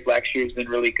 Kerry Blackshear has been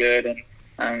really good,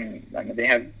 and they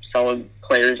have solid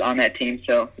players on that team.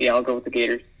 So, yeah, I'll go with the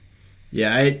Gators.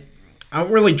 Yeah, I don't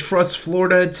really trust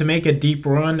Florida to make a deep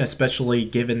run, especially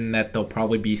given that they'll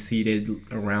probably be seeded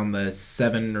around the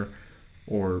 7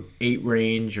 or 8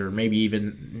 range, or maybe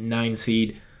even 9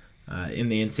 seed in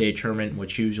the NCAA tournament,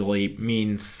 which usually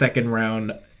means second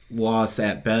round loss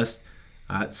at best.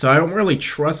 So I don't really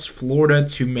trust Florida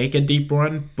to make a deep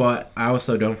run, but I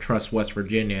also don't trust West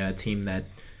Virginia, a team that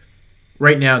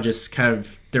right now just kind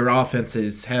of their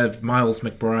offenses have Miles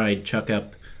McBride chuck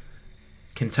up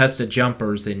contested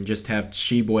jumpers and just have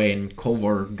Sheboy and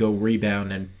Culver go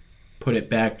rebound and put it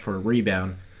back for a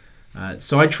rebound.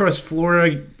 So I trust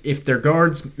Florida. If their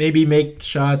guards maybe make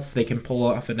shots, they can pull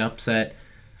off an upset.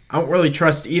 I don't really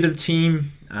trust either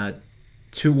team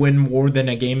to win more than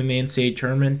a game in the NCAA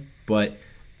tournament, but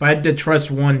if I had to trust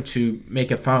one to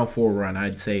make a Final Four run,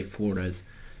 I'd say Florida's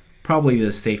probably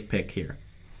the safe pick here.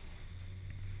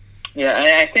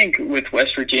 Yeah, I think with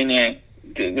West Virginia,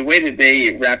 the way that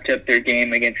they wrapped up their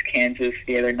game against Kansas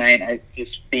the other night,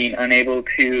 just being unable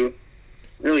to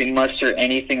really muster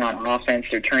anything on offense.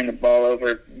 They're turning the ball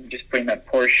over, just putting up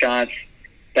poor shots.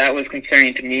 That was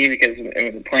concerning to me because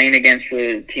playing against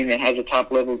a team that has a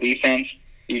top-level defense,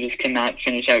 you just cannot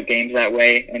finish out games that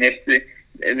way. And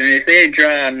if they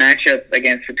draw a matchup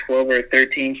against a 12 or a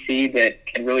 13 seed that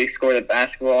can really score the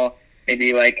basketball,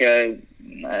 maybe like a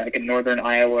Northern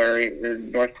Iowa or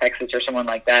North Texas or someone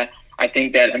like that, I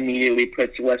think that immediately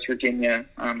puts West Virginia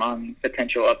on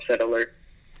potential upset alert.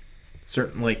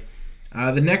 Certainly.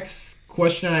 The next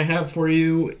question I have for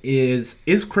you is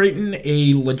Creighton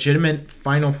a legitimate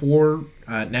Final Four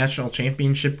national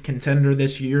championship contender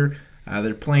this year?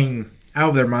 They're playing out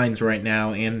of their minds right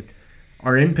now and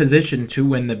are in position to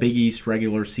win the Big East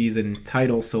regular season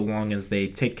title so long as they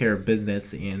take care of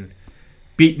business and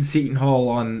beat Seton Hall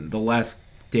on the last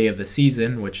day of the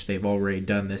season, which they've already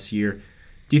done this year.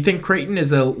 Do you think Creighton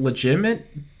is a legitimate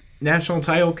national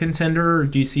title contender, or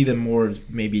do you see them more as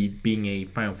maybe being a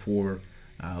Final Four,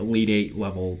 Elite Eight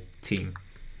level team?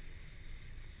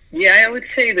 Yeah, I would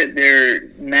say that their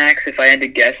max, if I had to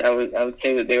guess, I would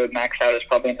say that they would max out as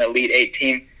probably an Elite Eight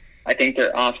team. I think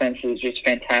their offense is just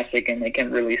fantastic, and they can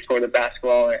really score the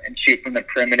basketball and shoot from the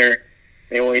perimeter.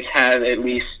 They always have at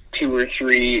least 2 or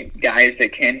 3 guys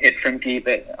that can hit from deep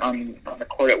on the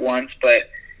court at once,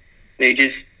 but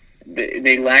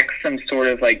they lack some sort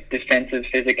of like defensive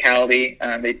physicality.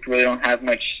 They really don't have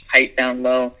much height down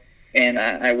low, and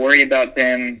I worry about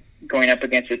them going up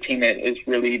against a team that is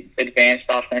really advanced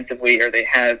offensively, or they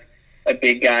have a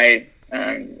big guy,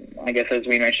 I guess as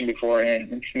we mentioned before,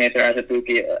 in Smith or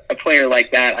Azubuike. A player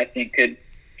like that I think could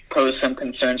pose some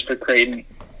concerns for Creighton.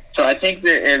 So I think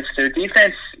that if their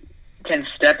defense can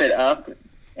step it up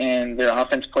and their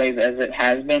offense plays as it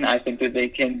has been, I think that they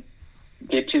can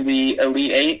get to the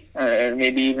Elite Eight or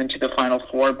maybe even to the Final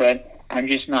Four, but I'm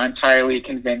just not entirely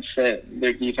convinced that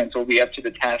their defense will be up to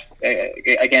the task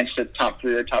against the top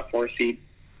 3 or top 4 seed.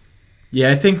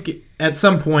 Yeah, I think at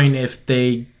some point if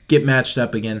they get matched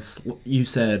up against, you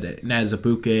said,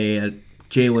 Azubuike,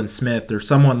 Jalen Smith, or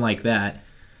someone like that,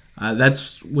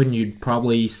 that's when you'd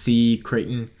probably see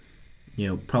Creighton,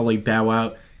 probably bow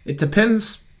out. It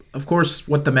depends, of course,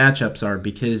 what the matchups are,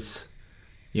 because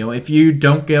if you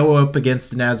don't go up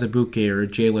against an Azubuike or a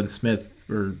Jalen Smith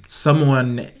or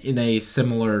someone in a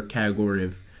similar category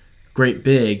of great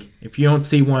big, if you don't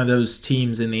see one of those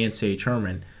teams in the NCAA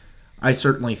tournament, I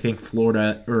certainly think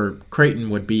Florida or Creighton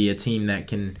would be a team that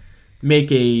can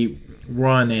make a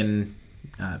run and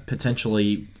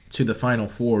potentially to the Final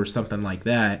Four or something like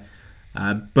that.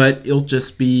 But it'll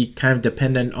just be kind of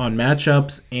dependent on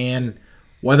matchups and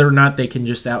whether or not they can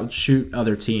just outshoot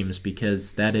other teams,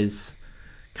 because that is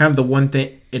kind of the one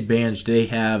advantage they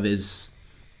have is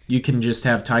you can just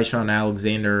have Tyshawn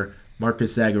Alexander,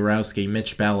 Marcus Zagorowski,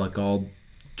 Mitch Ballock all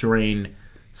drain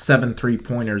 7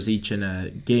 3-pointers each in a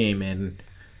game, and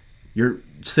you're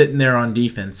sitting there on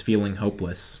defense feeling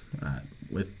hopeless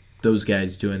with those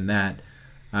guys doing that.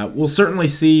 We'll certainly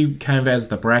see kind of as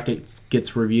the bracket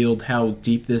gets revealed how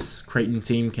deep this Creighton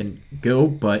team can go,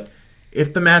 but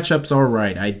if the matchups are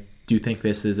right, I do think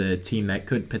this is a team that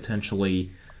could potentially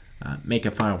make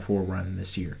a Final Four run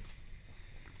this year.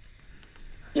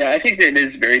 Yeah, I think that it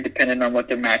is very dependent on what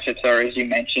their matchups are, as you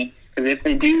mentioned. Because if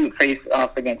they do face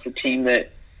off against a team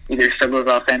that either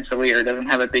struggles offensively or doesn't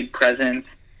have a big presence,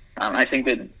 I think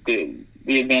that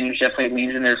the advantage definitely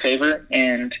leans in their favor.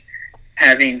 And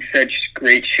having such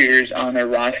great shooters on their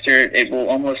roster, it will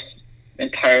almost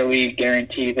entirely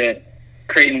guarantee that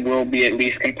Creighton will be at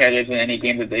least competitive in any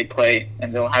game that they play,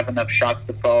 and they'll have enough shots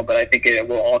to fall. But I think it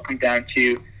will all come down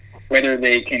to whether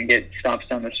they can get stops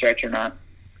down the stretch or not.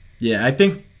 Yeah, I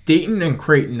think Dayton and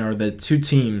Creighton are the two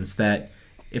teams that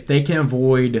if they can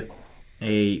avoid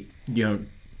a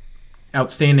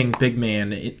outstanding big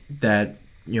man that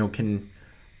can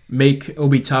make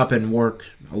Obi Toppin work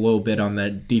a little bit on the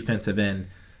defensive end,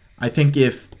 I think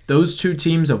if those two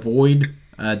teams avoid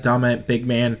a dominant big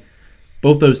man,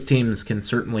 both those teams can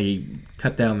certainly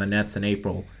cut down the nets in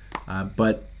April.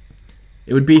 But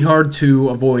it would be hard to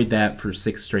avoid that for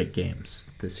 6 straight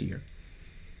games this year.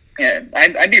 Yeah,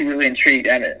 I'd be really intrigued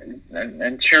and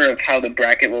unsure of how the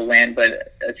bracket will land,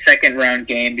 but a second-round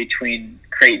game between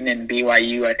Creighton and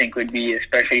BYU I think would be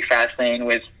especially fascinating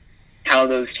with how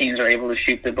those teams are able to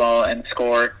shoot the ball and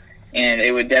score, and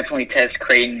it would definitely test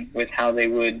Creighton with how they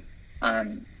would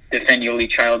defend Yoli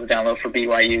Childs down low for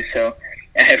BYU. So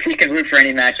if we can root for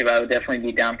any matchup, I would definitely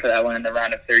be down for that one in the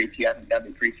round of 32. I think that'd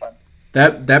be pretty fun.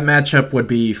 That matchup would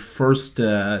be first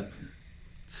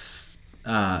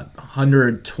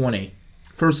 120.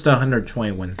 First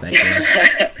 120 wins that game.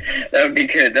 That would be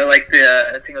good. They're like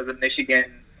I think it was a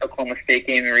Michigan-Oklahoma State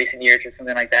game in recent years or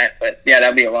something like that. But yeah,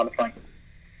 that'd be a lot of fun.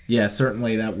 Yeah,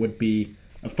 certainly that would be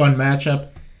a fun matchup.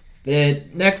 The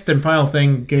next and final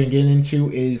thing going to get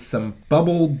into is some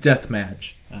bubble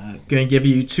deathmatch. Going to give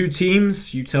you two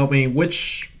teams. You tell me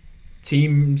which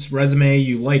team's resume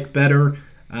you like better,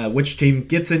 which team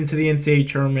gets into the NCAA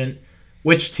tournament,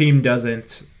 which team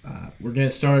doesn't. We're going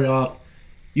to start off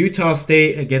Utah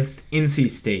State against NC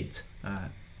State.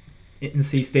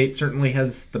 NC State certainly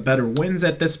has the better wins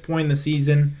at this point in the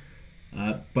season,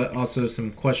 but also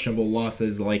some questionable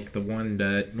losses like the one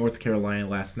to North Carolina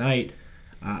last night.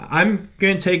 I'm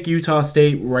going to take Utah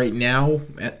State right now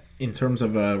in terms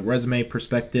of a resume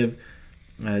perspective,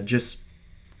 just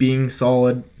being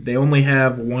solid. They only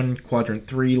have one Quadrant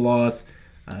 3 loss,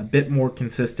 a bit more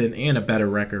consistent, and a better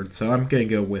record. So I'm going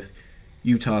to go with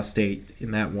Utah State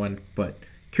in that one, but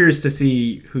curious to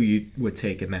see who you would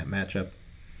take in that matchup.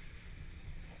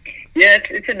 Yeah,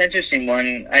 it's an interesting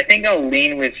one. I think I'll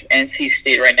lean with NC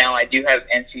State right now. I do have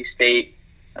NC State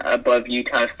above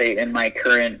Utah State in my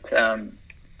current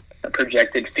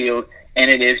projected field,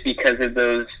 and it is because of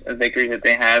those victories that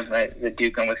they have. The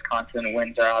Duke and Wisconsin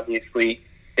wins are obviously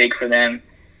big for them.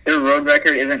 Their road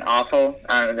record isn't awful.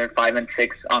 They're 5-6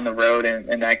 on the road,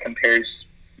 and that compares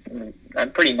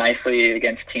pretty nicely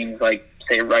against teams like,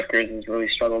 say, Rutgers has really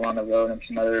struggled on the road, and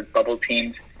some other bubble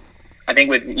teams. I think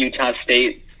with Utah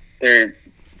State, their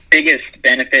biggest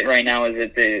benefit right now is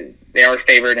that they are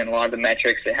favored in a lot of the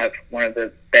metrics. They have one of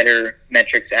the better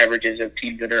metrics averages of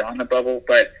teams that are on the bubble,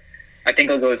 but I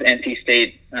think I'll go with NC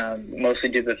State, mostly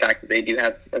due to the fact that they do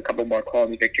have a couple more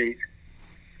quality victories.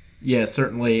 Yeah,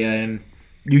 certainly, and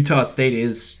Utah State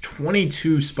is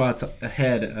 22 spots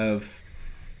ahead of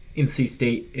NC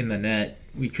State in the net.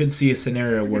 We could see a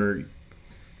scenario where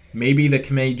maybe the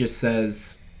committee just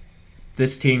says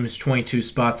this team's 22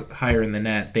 spots higher in the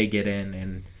net, they get in,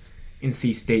 and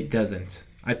NC State doesn't.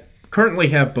 I currently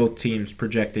have both teams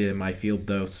projected in my field,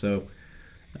 though, so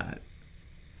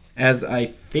as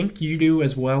I think you do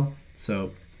as well.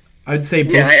 So I'd say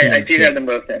both teams. I do have them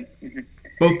both in. Mm-hmm.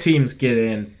 Both teams get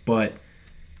in, but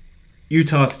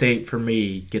Utah State, for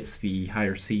me, gets the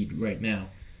higher seed right now.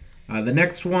 The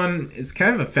next one is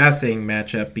kind of a fascinating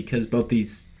matchup because both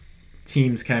these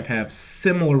teams kind of have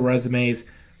similar resumes.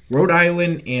 Rhode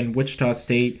Island and Wichita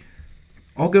State.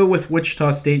 I'll go with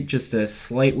Wichita State just a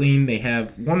slight lean. They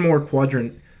have one more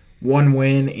Quadrant 1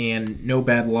 win and no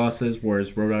bad losses,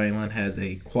 whereas Rhode Island has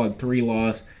a Quad 3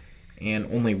 loss and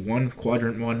only one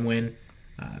Quadrant 1 win.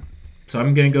 So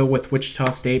I'm going to go with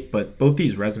Wichita State, but both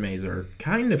these resumes are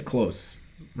kind of close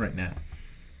right now.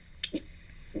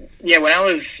 Yeah, when I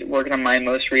was working on my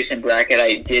most recent bracket,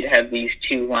 I did have these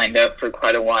two lined up for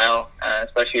quite a while,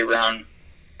 especially around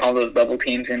all those bubble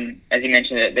teams. And as you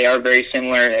mentioned, they are very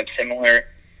similar. They have similar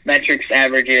metrics,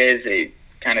 averages. They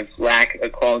kind of lack a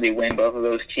quality win. Both of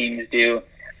those teams do.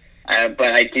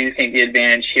 But I do think the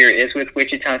advantage here is with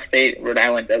Wichita State. Rhode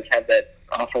Island does have that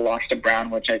awful loss to Brown,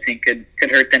 which I think could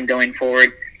hurt them going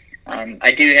forward.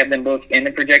 I do have them both in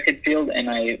the projected field, and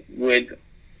I would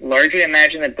largely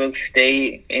imagine that both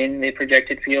stay in the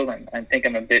projected field. I think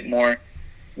I'm a bit more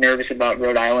nervous about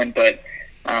Rhode Island, but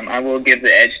I will give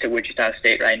the edge to Wichita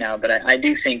State right now. But I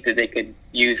do think that they could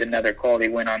use another quality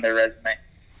win on their resume.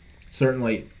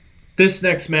 Certainly. This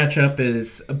next matchup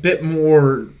is a bit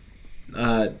more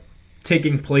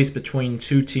taking place between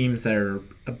two teams that are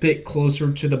a bit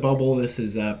closer to the bubble. This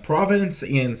is Providence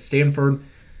and Stanford.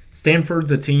 Stanford's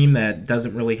a team that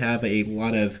doesn't really have a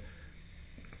lot of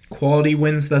quality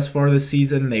wins thus far this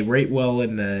season. They rate well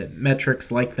in the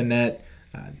metrics like the net.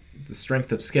 The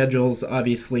strength of schedule's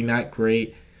obviously not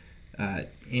great.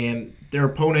 And their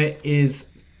opponent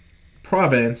is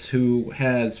Providence, who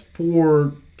has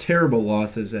 4 terrible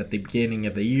losses at the beginning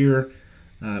of the year,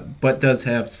 but does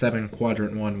have 7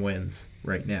 Quadrant 1 wins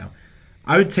right now.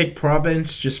 I would take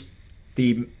Providence. Just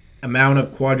the amount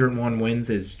of Quadrant 1 wins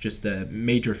is just a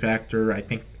major factor. I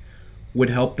think would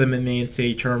help them in the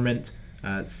NCAA tournament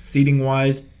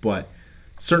seeding-wise, but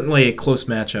certainly a close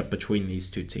matchup between these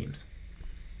two teams.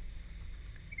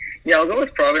 Yeah, I'll go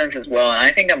with Providence as well, and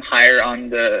I think I'm higher on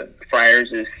the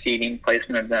Friars' seeding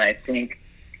placement than I think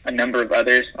a number of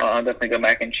others. I'll definitely go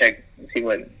back and check and see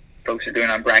what folks are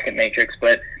doing on Bracket Matrix,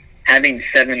 but having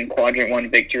 7 Quadrant 1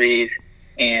 victories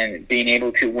and being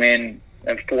able to win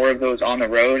 4 of those on the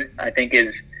road, I think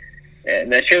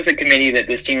that shows the committee that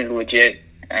this team is legit.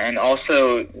 And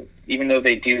also, even though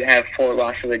they do have 4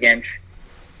 losses against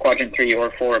Quadrant 3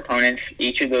 or 4 opponents,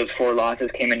 each of those 4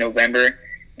 losses came in November.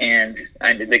 And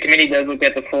the committee does look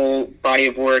at the full body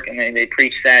of work, and they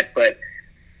preach that, but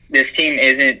this team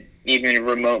isn't even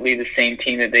remotely the same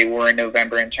team that they were in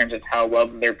November in terms of how well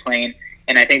they're playing,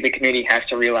 and I think the committee has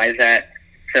to realize that.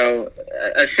 So,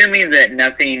 assuming that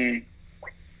nothing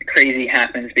crazy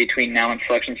happens between now and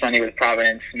Selection Sunday with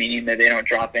Providence, meaning that they don't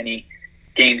drop any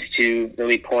games to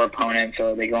really poor opponents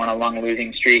or they go on a long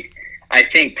losing streak, I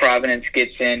think Providence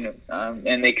gets in,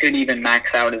 and they could even max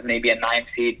out as maybe a 9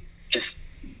 seed,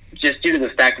 just due to the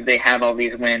fact that they have all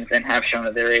these wins and have shown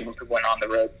that they're able to win on the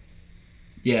road.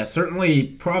 Yeah, certainly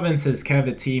Providence is kind of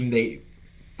a team,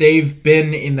 they've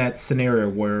been in that scenario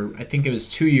where I think it was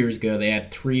 2 years ago they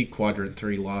had 3 Quadrant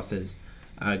 3 losses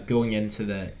going into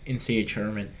the NCAA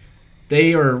tournament.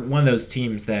 They are one of those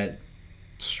teams that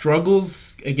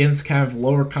struggles against kind of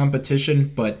lower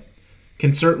competition, but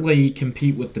can certainly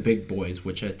compete with the big boys,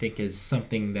 which I think is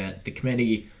something that the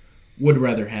committee would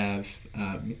rather have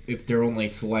if they're only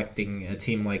selecting a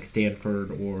team like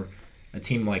Stanford or a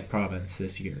team like Providence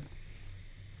this year.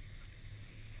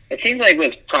 It seems like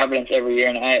with Providence every year,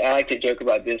 and I like to joke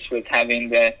about this with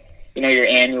having your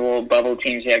annual bubble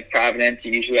teams. You have Providence,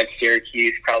 you usually have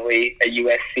Syracuse, probably a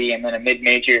USC, and then a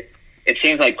mid-major. It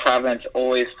seems like Providence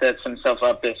always sets themselves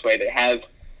up this way. They have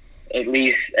at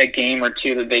least a game or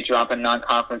two that they drop in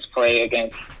non-conference play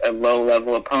against a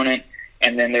low-level opponent,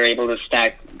 and then they're able to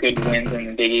stack good wins in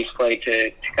the Big East play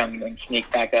to come and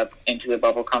sneak back up into the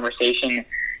bubble conversation.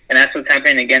 And that's what's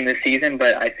happening again this season,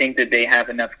 but I think that they have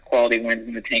enough quality wins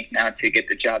in the tank now to get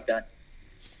the job done.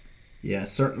 Yeah,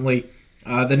 certainly.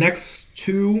 The next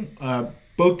two,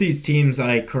 both these teams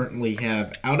I currently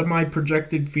have out of my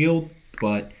projected field,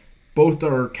 but both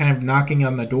are kind of knocking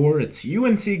on the door. It's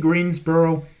UNC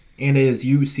Greensboro and it is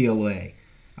UCLA.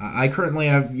 I currently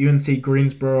have UNC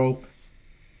Greensboro.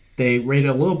 They rate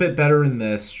a little bit better in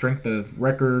the strength of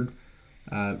record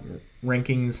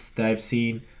rankings that I've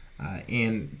seen.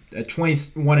 And a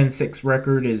 21-6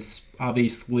 record is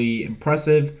obviously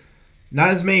impressive. Not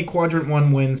as many Quadrant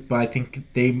 1 wins, but I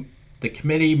think the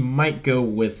committee might go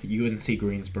with UNC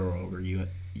Greensboro over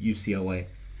UCLA.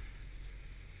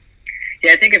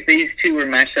 Yeah, I think if these two were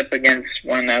matched up against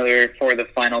one another for the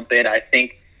final bid, I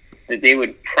think that they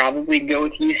would probably go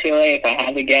with UCLA if I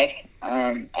had to guess.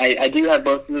 I do have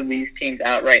both of these teams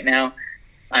out right now.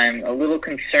 I'm a little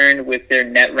concerned with their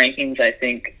net rankings. I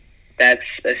think that's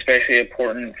especially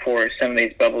important for some of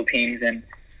these bubble teams, and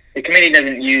the committee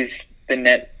doesn't use the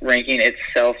net ranking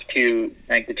itself to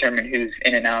determine who's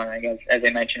in and out. I guess, as I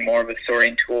mentioned, more of a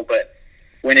sorting tool. But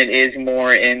when it is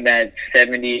more in that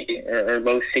 70 or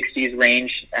low 60s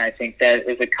range, I think that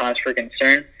is a cause for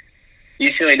concern.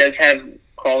 UCLA does have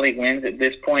quality wins at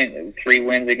this point, 3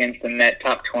 wins against the net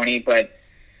top 20, but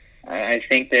I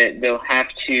think that they'll have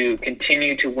to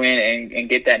continue to win and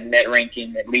get that net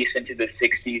ranking at least into the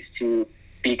 60s to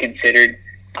be considered.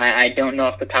 I don't know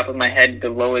off the top of my head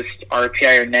the lowest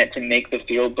RPI or net to make the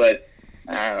field, but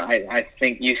I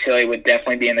think UCLA would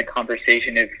definitely be in the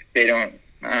conversation if they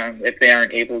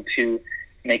aren't able to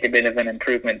make a bit of an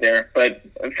improvement there. But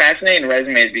fascinating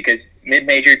resumes because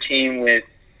mid-major team with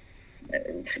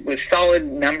solid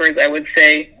numbers, I would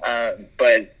say,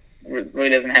 but really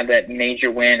doesn't have that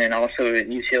major win, and also a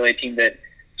UCLA team that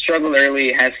struggled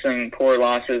early, has some poor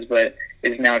losses, but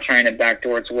is now trying to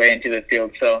backdoor its way into the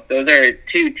field. So those are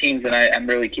 2 teams that I'm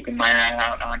really keeping my eye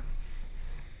out on.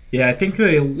 Yeah, I think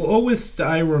the lowest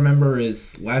I remember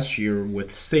is last year with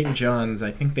St. John's.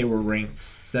 I think they were ranked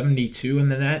 72 in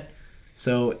the net.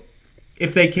 So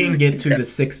if they can get to the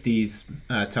 60s,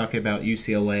 talking about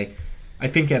UCLA, I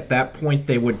think at that point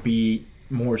they would be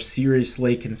more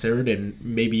seriously considered and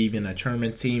maybe even a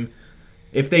tournament team.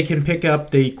 If they can pick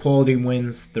up the quality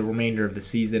wins the remainder of the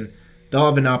season, they'll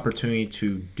have an opportunity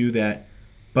to do that.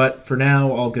 But for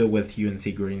now, I'll go with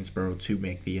UNC Greensboro to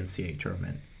make the NCAA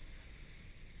tournament.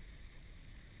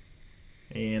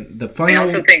 And the final... I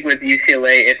also think with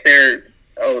UCLA, if they're...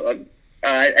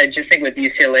 I just think with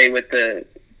UCLA, with the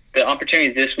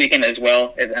opportunities this weekend as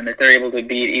well, and if they're able to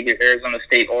beat either Arizona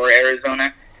State or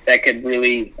Arizona, that could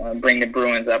really bring the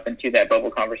Bruins up into that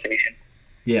bubble conversation.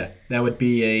 Yeah, that would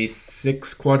be a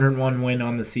 6 Quadrant 1 win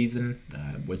on the season,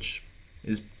 which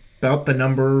is about the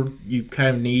number you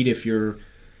kind of need if you're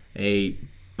a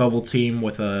bubble team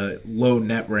with a low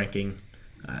net ranking.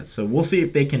 So we'll see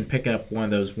if they can pick up one of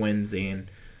those wins and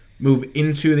move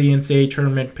into the NCAA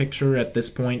tournament picture at this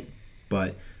point.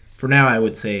 But for now, I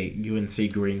would say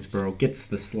UNC Greensboro gets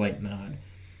the slight nod.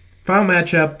 Final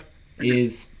matchup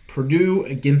is Purdue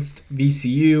against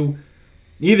VCU.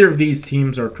 neither of these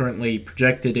teams are currently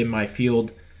projected in my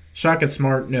field. Shaka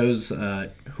Smart knows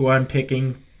who I'm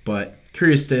picking, but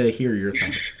curious to hear your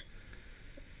thoughts.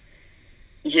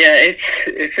 Yeah,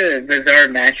 it's a bizarre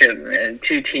matchup.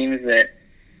 Two teams that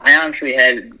I honestly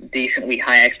had decently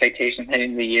high expectations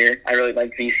heading into the year. I really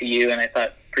liked VCU, and I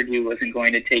thought Purdue wasn't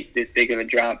going to take this big of a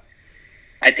drop.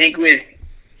 I think with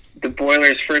the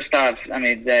Boilers, first off, I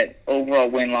mean, that overall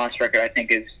win-loss record I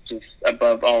think is just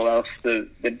above all else the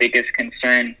biggest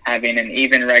concern, having an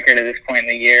even record at this point in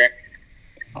the year.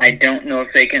 I don't know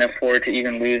if they can afford to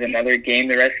even lose another game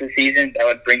the rest of the season. That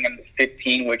would bring them to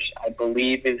 15, which I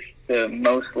believe is the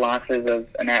most losses of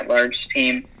an at-large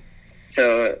team.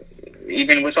 So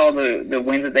even with all the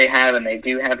wins that they have, and they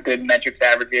do have good metrics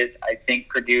averages, I think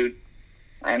Purdue,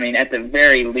 I mean, at the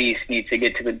very least, needs to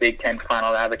get to the Big Ten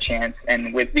final to have a chance.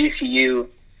 And with VCU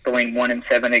going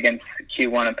 1-7 against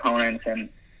Q1 opponents and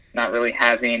not really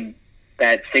having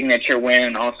that signature win,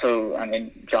 and also, I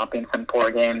mean, dropping some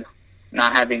poor games,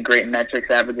 not having great metrics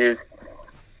averages,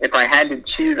 if I had to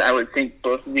choose, I would think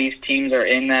both of these teams are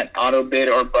in that auto bid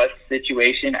or bust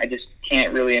situation. I just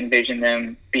can't really envision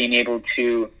them being able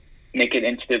to make it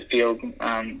into the field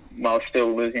while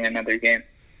still losing another game.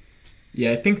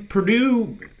 Yeah, I think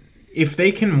Purdue, if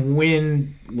they can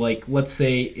win, like, let's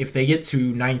say if they get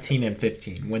to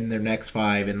 19-15, win their next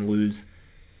 5 and lose,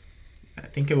 I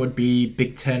think it would be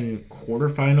Big Ten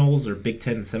quarterfinals or Big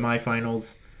Ten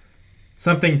semifinals,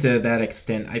 something to that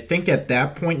extent. I think at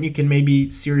that point you can maybe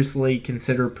seriously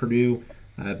consider Purdue,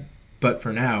 but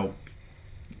for now,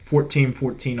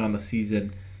 14-14 on the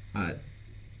season,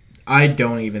 I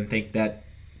don't even think that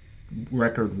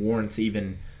record warrants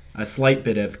even a slight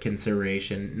bit of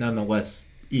consideration, nonetheless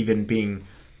even being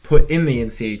put in the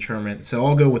NCAA tournament. So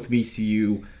I'll go with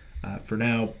VCU for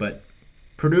now, but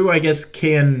Purdue, I guess,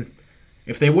 can,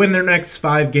 if they win their next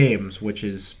 5 games, which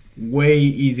is way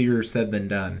easier said than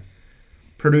done,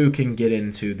 Purdue can get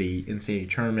into the NCAA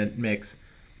tournament mix.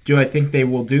 Do I think they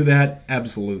will do that?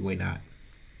 Absolutely not.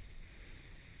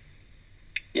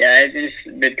 Yeah, it's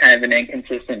just been kind of an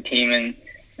inconsistent team, and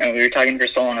we were talking for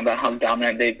so long about how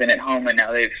dominant they've been at home, and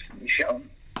now they've shown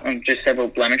just several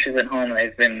blemishes at home, and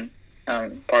they've been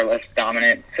far less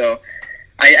dominant. So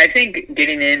I think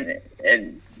getting in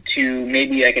to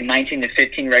maybe like a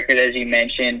 19-15 record, as you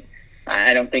mentioned,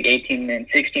 I don't think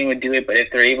 18-16 would do it, but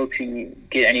if they're able to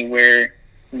get anywhere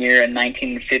near a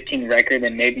 19-15 record,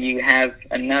 then maybe you have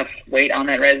enough weight on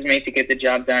that resume to get the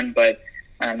job done. But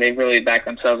they've really backed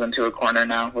themselves into a corner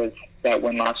now with that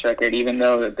win-loss record, even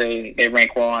though they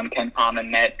rank well on KenPom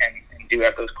and Net and do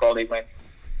have those quality wins.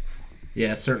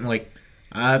 Yeah, certainly.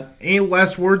 Any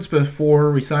last words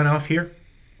before we sign off here?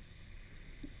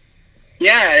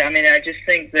 Yeah, I mean, I just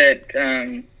think that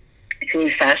it's a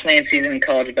really fascinating season in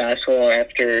college basketball.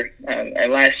 After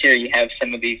last year, you have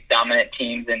some of these dominant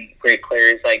teams and great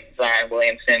players like Zion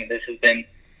Williamson. This has been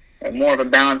more of a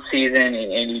balanced season,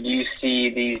 and you do see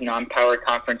these non-power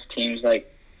conference teams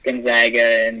like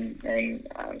Gonzaga and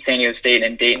San Diego State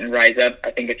and Dayton rise up. I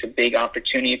think it's a big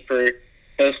opportunity for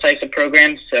those types of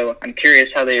programs. So I'm curious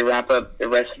how they wrap up the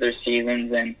rest of their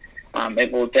seasons, and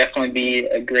it will definitely be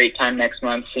a great time next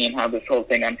month seeing how this whole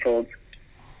thing unfolds.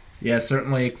 Yeah,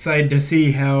 certainly excited to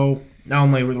see how not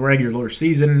only the regular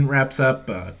season wraps up,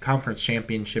 conference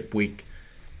championship week,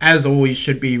 as always,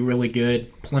 should be really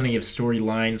good. Plenty of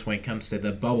storylines when it comes to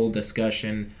the bubble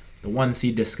discussion, the 1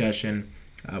 seed discussion.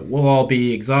 We'll all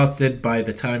be exhausted by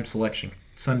the time Selection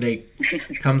Sunday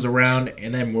comes around,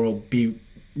 and then we'll be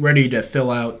ready to fill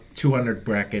out 200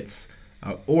 brackets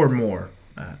or more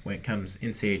when it comes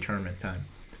NCAA tournament time.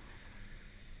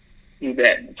 You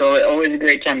bet. It's always a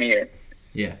great time of year.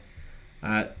 Yeah.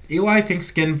 Eli,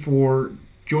 thanks again for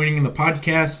joining in the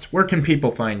podcast. Where can people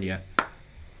find you?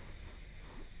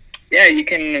 Yeah, you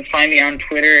can find me on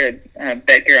Twitter at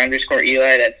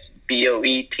Bettger_Eli. That's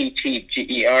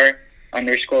BOETTGER_ELI.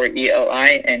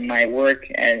 And my work,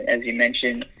 as you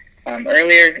mentioned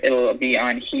earlier, it'll be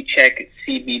on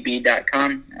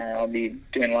heatcheckcbb.com. I'll be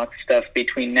doing lots of stuff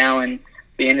between now and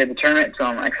the end of the tournament, so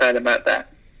I'm excited about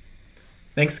that.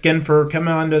 Thanks again for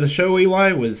coming on to the show,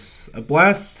 Eli. It was a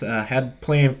blast. Had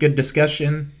plenty of good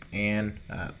discussion, and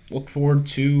look forward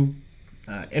to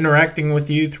interacting with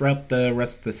you throughout the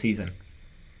rest of the season.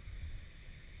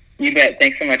 You bet.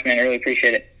 Thanks so much, man. I really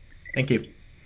appreciate it. Thank you.